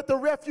why here at the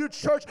Refuge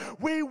Church,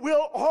 we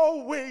will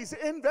always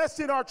invest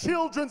in our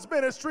children's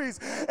ministries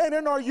and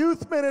in our youth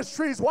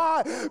ministries.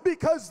 Why?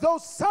 Because though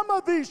some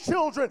of these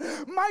children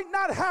might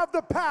not have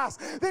the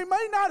past, they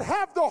may not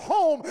have the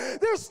home,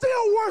 they're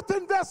still worth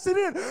investing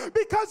in,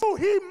 because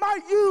He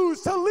might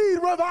use to lead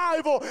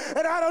revival.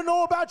 And I don't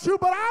know about you,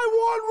 but I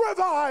want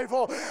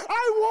revival.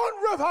 I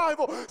want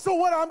revival. So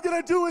what I'm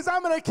going to do is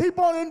I'm going to keep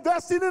on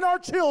investing in our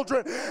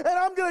children, and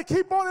I'm going to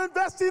keep on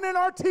investing in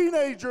our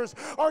teenagers,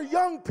 our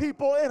young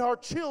people, and our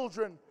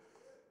children.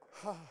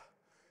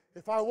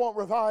 If I want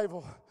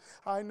revival,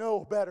 I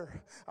know better.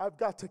 I've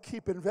got to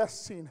keep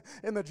investing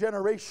in the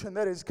generation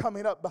that is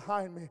coming up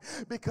behind me,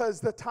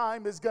 because the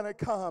time is going to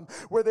come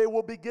where they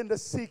will begin to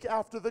seek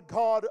after the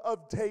God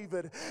of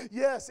David.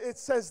 Yes, it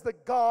says the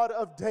God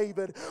of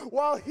David.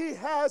 While he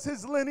has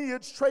his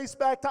lineage traced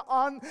back to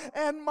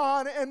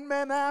Amon and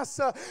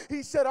Manasseh,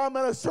 he said, I'm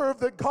going to serve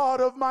the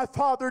God of my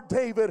father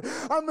David.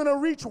 I'm going to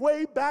reach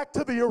way back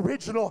to the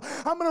original.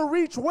 I'm going to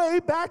reach way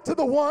back to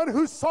the one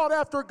who sought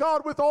after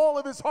God with all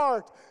of his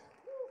heart.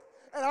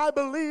 And I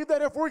believe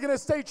that if we're going to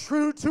stay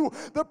true to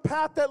the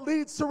path that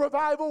leads to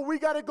revival, we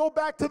got to go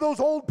back to those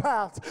old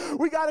paths.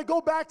 We got to go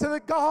back to the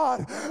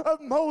God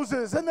of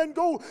Moses, and then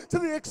go to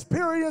the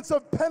experience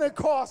of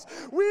Pentecost.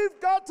 We've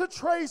got to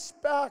trace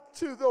back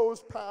to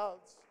those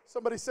paths.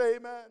 Somebody say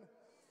amen.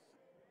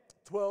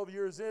 12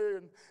 years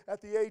in,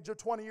 at the age of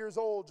 20 years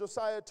old,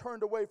 Josiah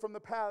turned away from the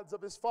paths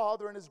of his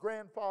father and his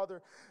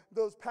grandfather,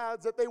 those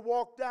paths that they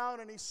walked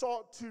down, and he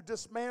sought to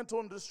dismantle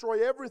and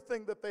destroy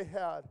everything that they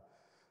had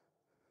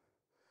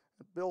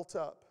built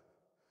up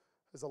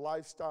as a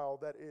lifestyle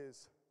that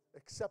is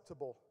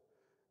acceptable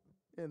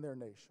in their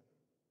nation.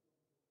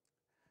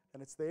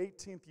 And it's the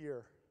 18th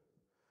year.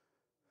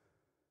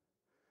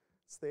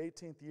 It's the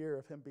 18th year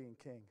of him being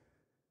king.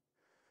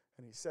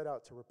 And he set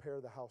out to repair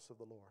the house of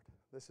the Lord.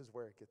 This is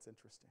where it gets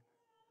interesting.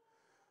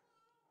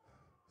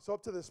 So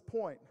up to this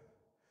point,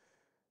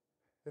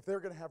 if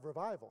they're going to have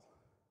revival,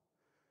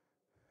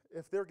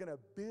 if they're going to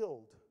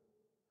build,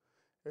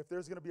 if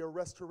there's going to be a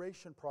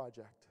restoration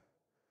project,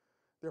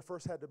 there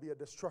first had to be a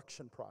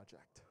destruction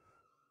project.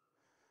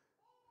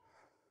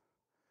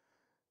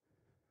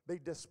 They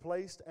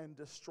displaced and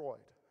destroyed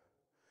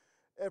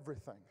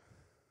everything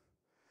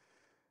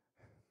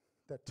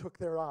that took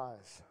their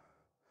eyes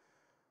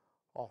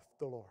off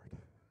the Lord.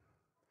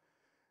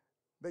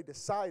 They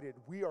decided,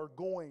 we are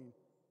going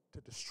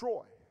to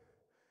destroy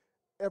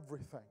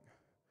everything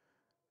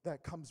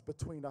that comes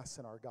between us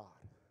and our God.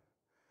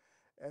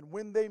 And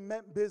when they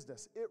meant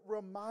business, it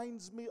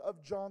reminds me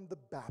of John the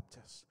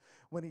Baptist,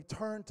 when he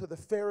turned to the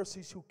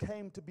Pharisees who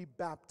came to be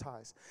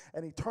baptized,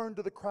 and he turned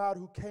to the crowd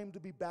who came to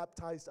be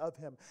baptized of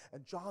him.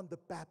 And John the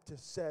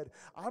Baptist said,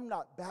 I'm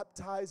not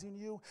baptizing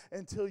you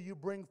until you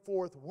bring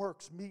forth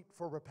works meet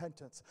for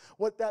repentance.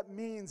 What that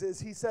means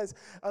is, he says,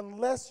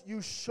 unless you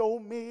show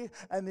me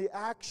and the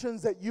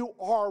actions that you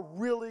are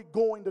really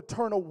going to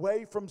turn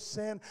away from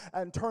sin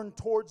and turn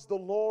towards the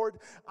Lord,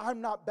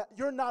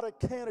 you're not a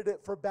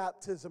candidate for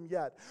baptism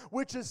yet,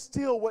 which is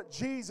still what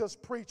Jesus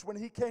preached when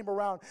he came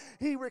around.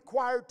 He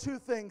required two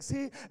things.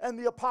 He and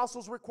the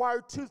apostles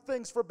required two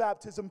things for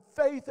baptism: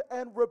 faith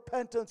and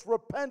repentance.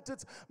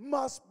 Repentance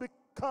must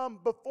come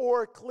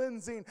before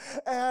cleansing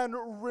and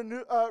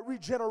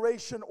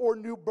regeneration or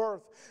new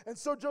birth. And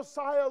so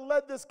Josiah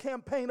led this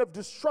campaign of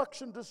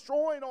destruction,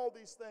 destroying all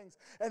these things.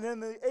 And in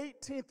the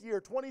 18th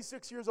year,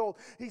 26 years old,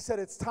 he said,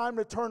 it's time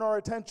to turn our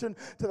attention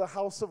to the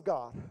house of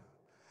God.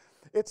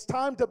 It's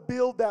time to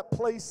build that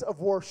place of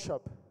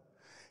worship.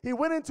 He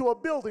went into a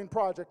building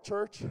project,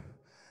 church.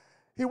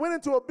 He went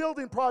into a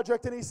building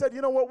project, and he said,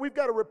 you know what, we've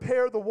got to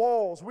repair the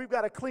walls. We've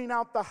got to clean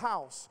out the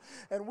house.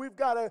 And we've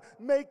got to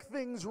make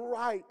things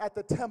right at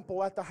the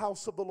temple, at the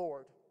house of the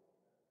Lord.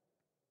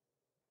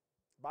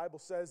 The Bible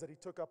says that he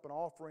took up an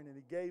offering, and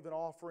he gave an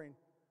offering.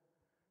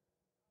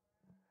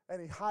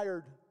 And he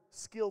hired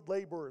skilled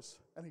laborers,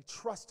 and he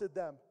trusted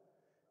them.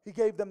 He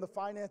gave them the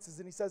finances,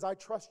 and he says, I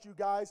trust you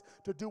guys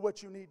to do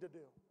what you need to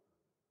do.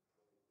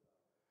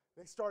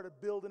 They started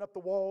building up the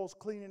walls,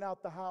 cleaning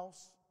out the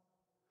house.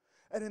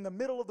 And in the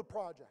middle of the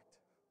project,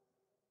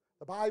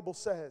 the Bible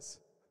says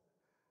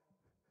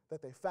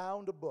that they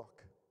found a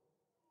book.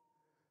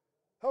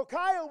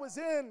 Hilkiah was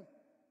in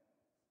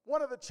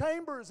one of the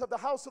chambers of the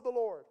house of the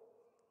Lord.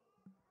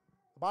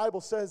 The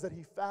Bible says that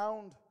he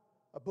found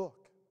a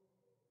book.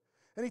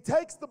 And he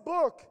takes the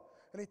book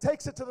and he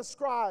takes it to the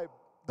scribe,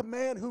 the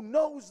man who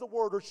knows the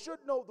word or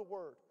should know the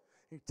word.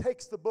 He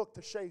takes the book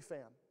to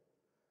Shaphan.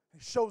 He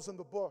shows him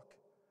the book.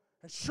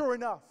 And sure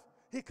enough,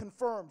 he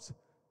confirms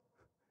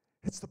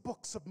It's the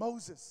books of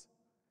Moses.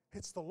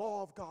 It's the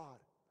law of God.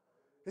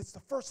 It's the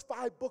first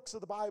 5 books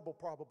of the Bible,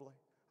 probably.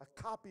 A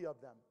copy of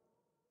them.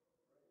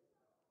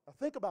 Now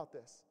think about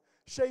this.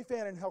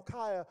 Shaphan and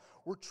Hilkiah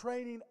were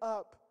training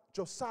up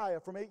Josiah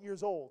from 8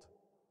 years old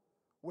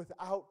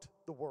without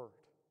the word.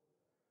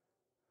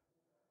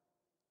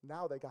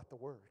 Now they got the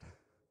word.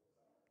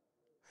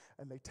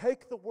 And they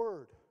take the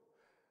word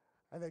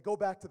and they go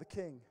back to the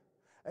king.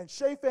 And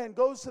Shaphan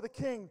goes to the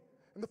king.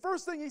 And the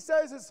first thing he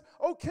says is,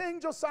 "O King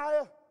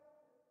Josiah,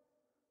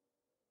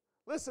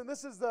 listen,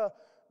 this is the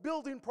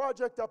building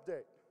project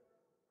update.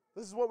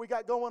 This is what we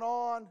got going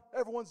on.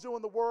 Everyone's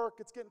doing the work.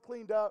 It's getting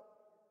cleaned up."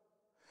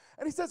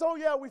 And he says, "Oh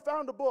yeah, we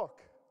found a book."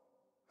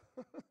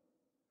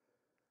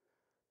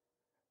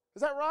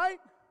 Is that right?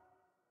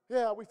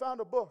 "Yeah, we found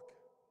a book."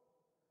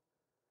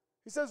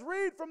 He says,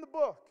 "Read from the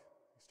book."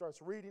 He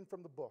starts reading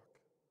from the book.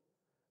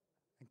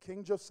 And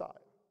King Josiah,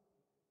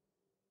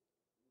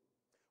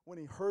 when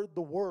he heard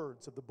the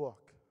words of the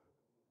book,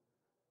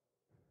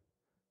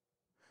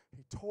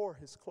 he tore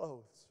his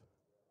clothes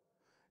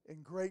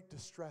in great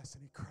distress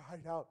and he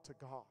cried out to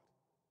God.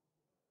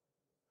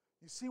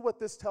 You see what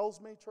this tells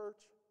me,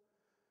 church?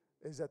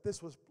 Is that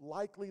this was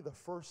likely the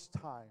first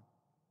time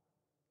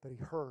that he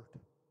heard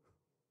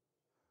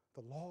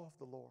the law of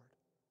the Lord.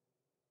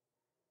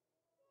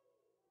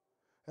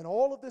 And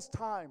all of this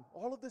time,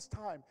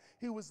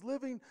 he was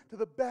living to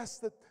the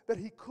best that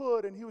he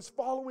could, and he was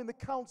following the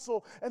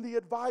counsel and the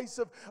advice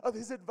of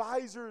his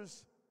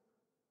advisors.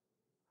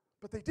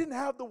 But they didn't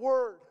have the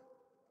word.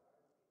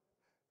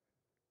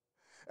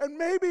 And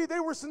maybe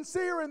they were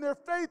sincere in their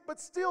faith, but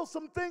still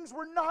some things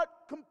were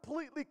not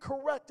completely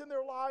correct in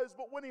their lives.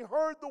 But when he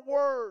heard the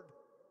word,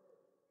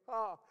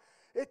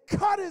 it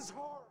cut his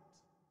heart.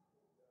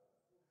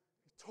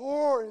 He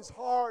tore his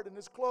heart and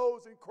his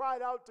clothes and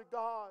cried out to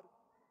God.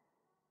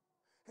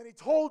 And he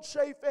told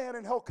Shaphan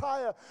and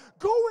Hilkiah,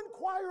 "Go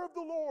inquire of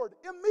the Lord."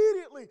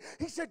 Immediately,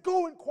 he said,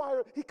 "Go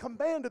inquire." He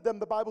commanded them,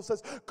 the Bible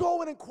says,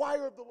 "Go and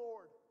inquire of the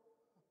Lord."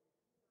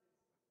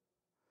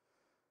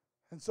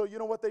 And so you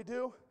know what they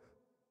do?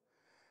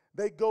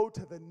 They go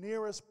to the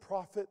nearest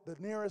prophet, the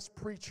nearest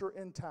preacher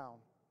in town.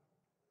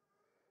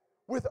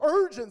 With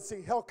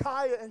urgency,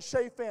 Hilkiah and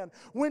Shaphan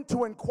went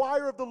to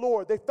inquire of the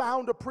Lord. They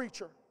found a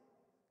preacher.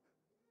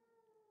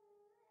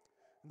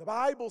 And the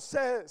Bible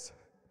says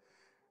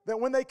that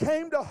when they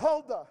came to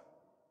Huldah,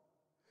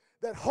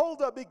 that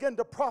Huldah began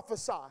to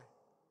prophesy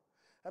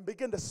and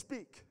begin to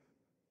speak.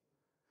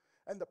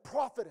 And the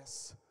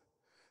prophetess,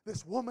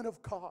 this woman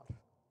of God,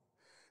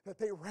 that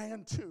they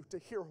ran to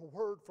hear a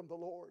word from the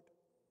Lord,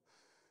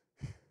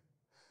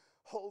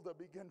 Huldah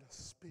began to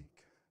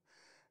speak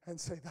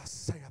and say, "Thus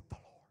saith the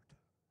Lord."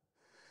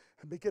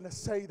 And begin to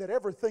say that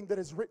everything that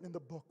is written in the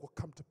book will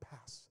come to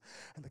pass,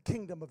 and the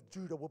kingdom of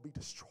Judah will be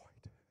destroyed.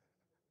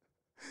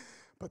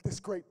 But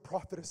this great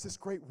prophetess, this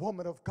great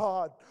woman of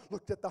God,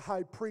 looked at the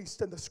high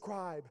priest and the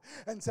scribe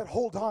and said,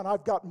 "Hold on,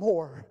 I've got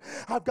more.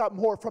 I've got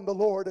more from the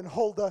Lord." And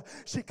Huldah,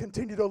 she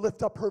continued to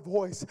lift up her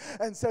voice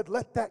and said,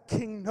 "Let that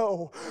king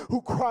know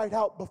who cried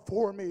out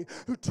before me,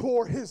 who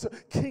tore his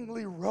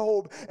kingly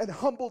robe and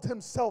humbled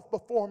himself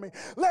before me.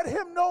 Let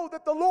him know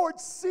that the Lord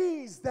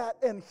sees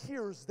that and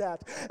hears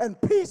that. And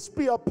peace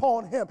be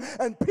upon him,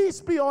 and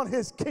peace be on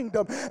his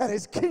kingdom, and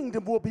his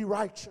kingdom will be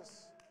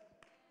righteous."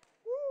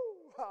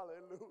 Woo,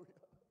 hallelujah.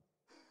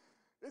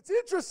 It's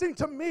interesting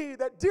to me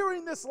that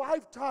during this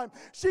lifetime,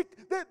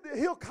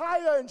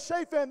 Hilkiah and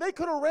Shaphan, they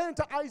could have ran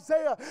to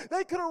Isaiah,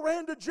 they could have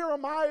ran to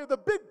Jeremiah, the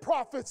big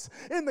prophets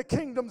in the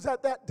kingdoms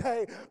at that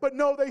day. But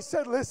no, they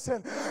said,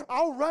 "Listen,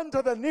 I'll run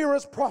to the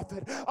nearest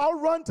prophet, I'll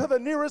run to the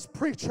nearest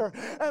preacher."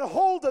 And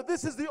Huldah,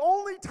 this is the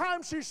only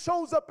time she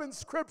shows up in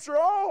Scripture.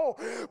 Oh,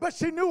 but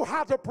she knew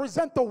how to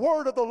present the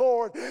word of the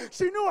Lord.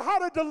 She knew how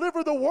to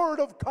deliver the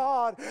word of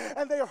God.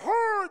 And they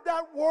heard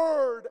that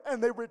word,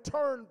 and they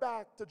returned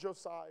back to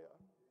Josiah.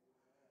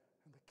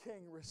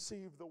 King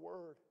received the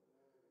word.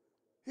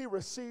 He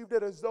received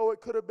it as though it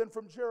could have been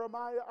from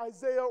Jeremiah,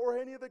 Isaiah, or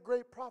any of the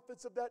great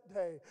prophets of that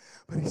day.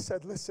 But he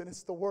said, "Listen,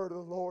 it's the word of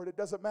the Lord. It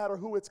doesn't matter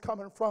who it's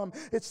coming from.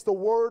 It's the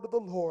word of the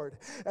Lord."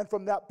 And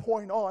from that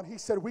point on, he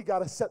said, we got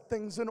to set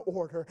things in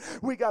order.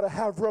 We got to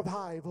have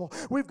revival.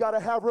 We've got to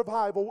have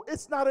revival.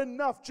 It's not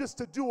enough just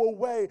to do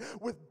away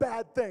with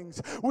bad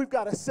things. We've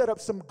got to set up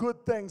some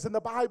good things. And the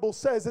Bible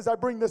says, as I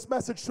bring this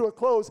message to a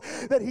close,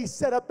 that he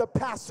set up the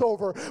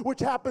Passover,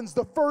 which happens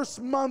the first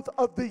month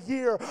of the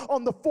year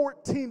on the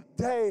 14th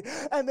day.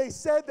 And they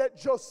said that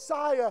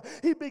Josiah,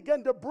 he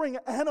began to bring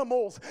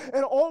animals,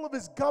 and all of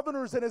his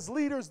governors and his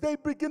leaders, they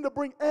begin to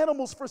bring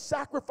animals for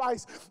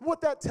sacrifice. What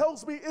that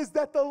tells me is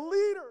that the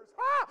leaders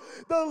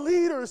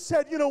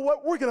said, "You know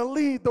what, we're going to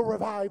lead the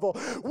revival.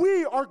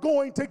 We are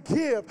going to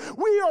give.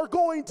 We are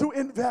going to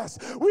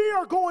invest. We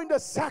are going to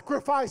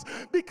sacrifice,"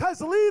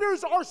 because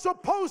leaders are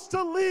supposed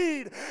to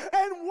lead.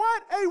 And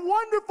what a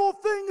wonderful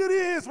thing it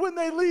is when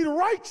they lead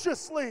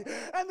righteously,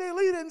 and they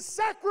lead in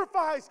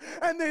sacrifice,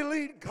 and they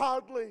lead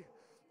godly.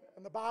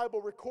 And the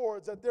Bible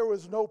records that there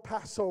was no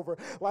Passover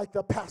like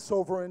the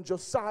Passover in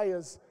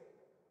Josiah's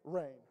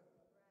reign.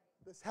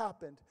 This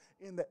happened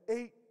in the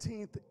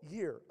 18th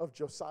year of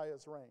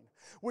Josiah's reign,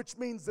 which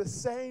means the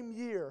same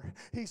year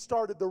he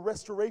started the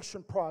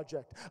restoration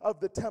project of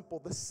the temple,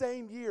 the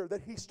same year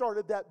that he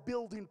started that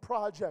building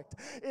project,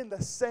 in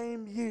the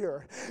same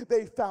year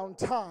they found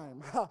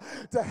time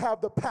to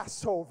have the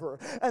Passover,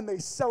 and they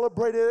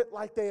celebrated it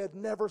like they had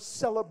never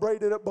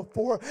celebrated it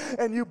before.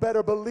 And you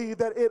better believe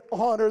that it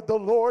honored the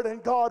Lord,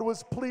 and God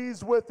was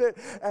pleased with it,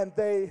 and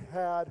they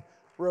had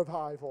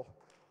revival.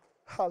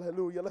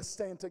 Hallelujah. Let's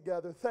stand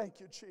together.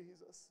 Thank you,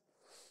 Jesus.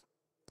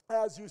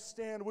 As you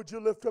stand, would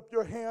you lift up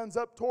your hands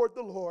up toward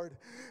the Lord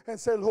and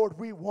say, Lord,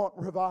 we want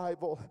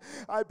revival.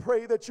 I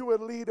pray that you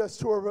would lead us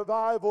to a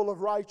revival of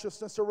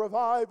righteousness, a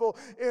revival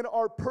in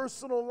our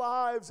personal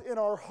lives, in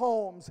our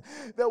homes,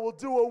 that will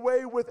do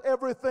away with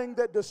everything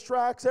that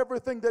distracts,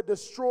 everything that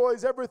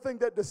destroys, everything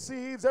that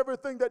deceives,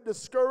 everything that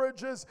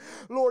discourages,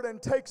 Lord,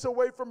 and takes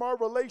away from our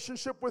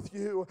relationship with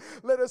you.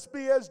 Let us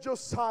be as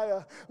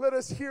Josiah. Let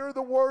us hear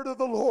the word of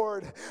the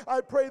Lord.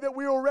 I pray that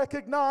we will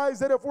recognize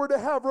that if we're to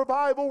have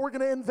revival, we're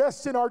going to invest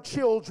in our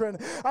children.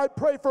 I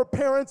pray for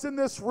parents in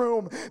this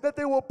room that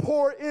they will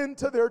pour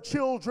into their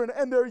children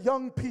and their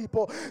young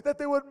people, that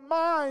they would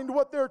mind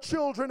what their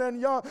children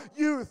and young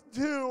youth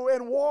do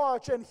and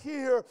watch and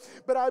hear.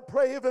 But I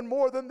pray even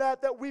more than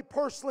that, that we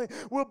personally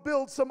will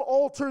build some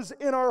altars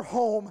in our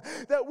home,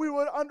 that we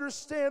would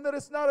understand that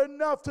it's not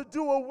enough to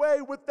do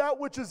away with that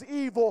which is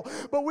evil,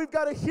 but we've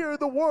got to hear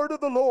the word of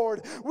the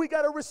Lord. We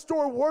got to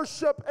restore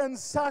worship and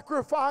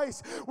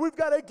sacrifice. We've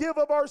got to give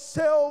of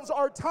ourselves,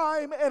 our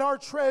time, and our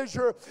treasure.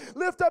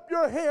 Lift up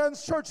your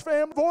hands, church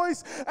fam,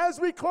 voice, as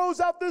we close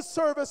out this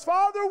service.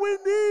 Father, we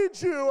need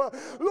you.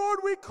 Lord,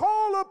 we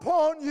call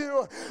upon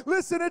you.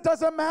 Listen, it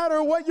doesn't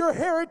matter what your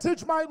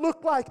heritage might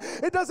look like.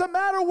 It doesn't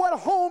matter what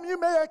home you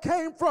may have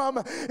came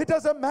from. It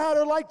doesn't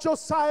matter, like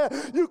Josiah,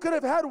 you could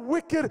have had a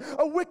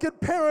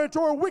wicked parent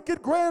or a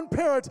wicked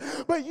grandparent,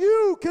 but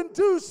you can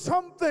do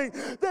something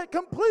that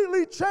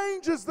completely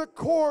changes the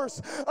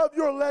course of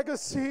your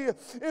legacy.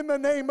 In the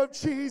name of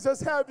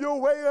Jesus, have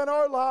your way in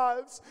our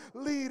lives.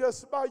 Lead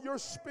us by your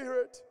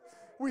Spirit.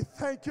 We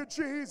thank you,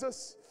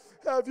 Jesus.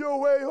 Have your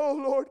way, oh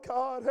Lord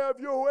God. Have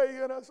your way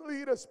in us.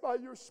 Lead us by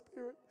your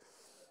Spirit.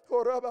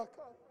 Bless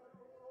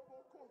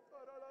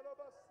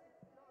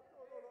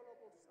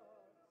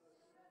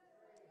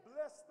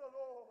the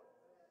Lord.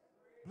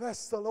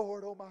 Bless the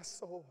Lord, oh my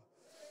soul.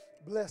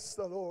 Bless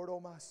the Lord, oh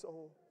my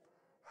soul.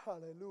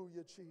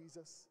 Hallelujah,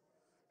 Jesus.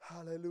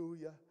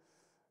 Hallelujah.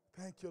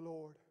 Thank you,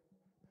 Lord.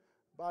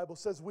 The Bible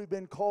says we've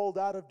been called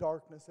out of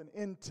darkness and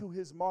into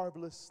his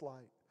marvelous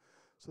light,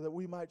 so that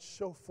we might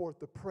show forth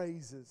the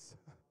praises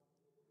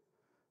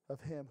of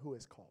him who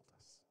has called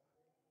us.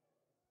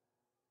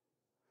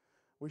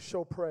 We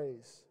show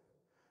praise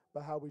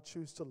by how we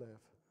choose to live.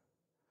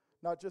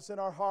 Not just in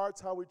our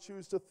hearts, how we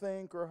choose to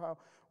think or how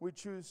we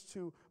choose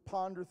to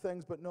ponder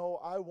things, but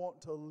no, I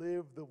want to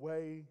live the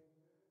way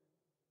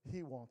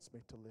he wants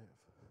me to live.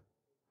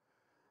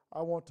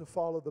 I want to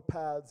follow the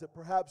paths that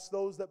perhaps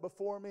those that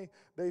before me,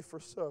 they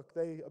forsook,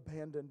 they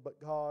abandoned.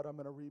 But God, I'm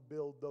going to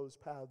rebuild those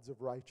paths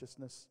of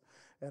righteousness.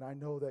 And I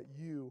know that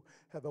you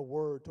have a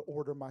word to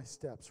order my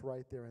steps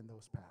right there in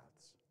those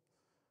paths.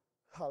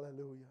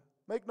 Hallelujah.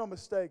 Make no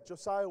mistake,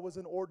 Josiah was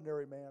an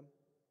ordinary man.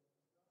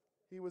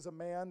 He was a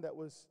man that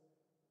was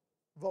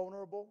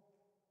vulnerable.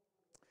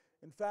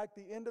 In fact,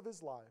 the end of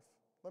his life,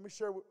 let me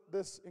share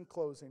this in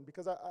closing,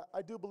 because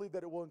I do believe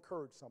that it will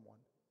encourage someone.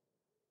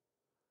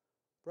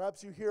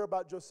 Perhaps you hear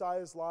about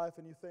Josiah's life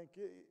and you think,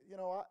 you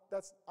know,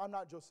 I'm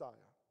not Josiah.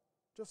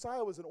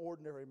 Josiah was an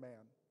ordinary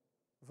man,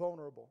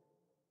 vulnerable.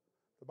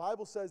 The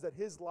Bible says that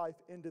his life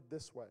ended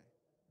this way,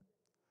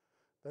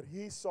 that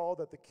he saw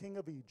that the king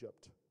of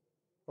Egypt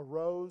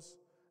arose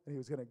and he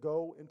was going to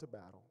go into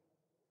battle.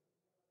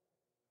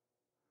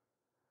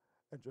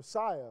 And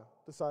Josiah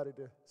decided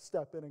to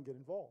step in and get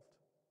involved.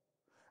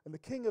 And the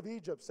king of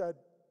Egypt said,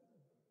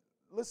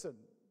 listen,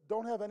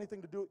 don't have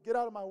anything to do, get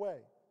out of my way.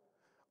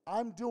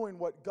 I'm doing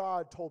what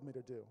God told me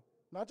to do.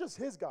 Not just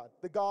his God,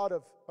 the God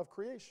of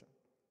creation.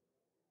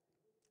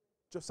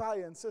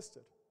 Josiah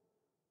insisted.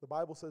 The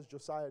Bible says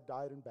Josiah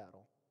died in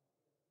battle.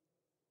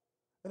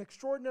 An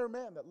extraordinary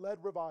man that led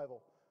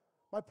revival.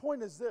 My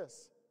point is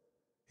this: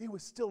 he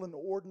was still an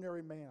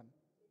ordinary man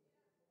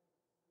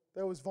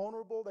that was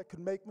vulnerable, that could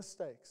make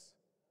mistakes.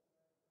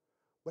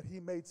 But he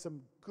made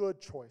some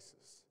good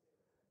choices.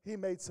 He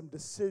made some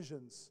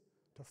decisions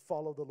to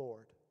follow the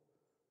Lord.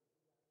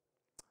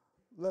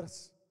 Let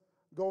us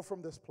go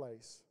from this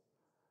place,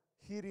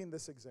 heeding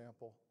this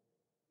example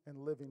and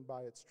living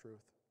by its truth.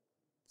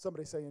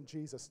 Somebody say, in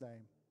Jesus'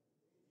 name.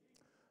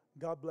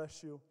 God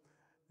bless you.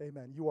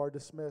 Amen. You are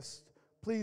dismissed.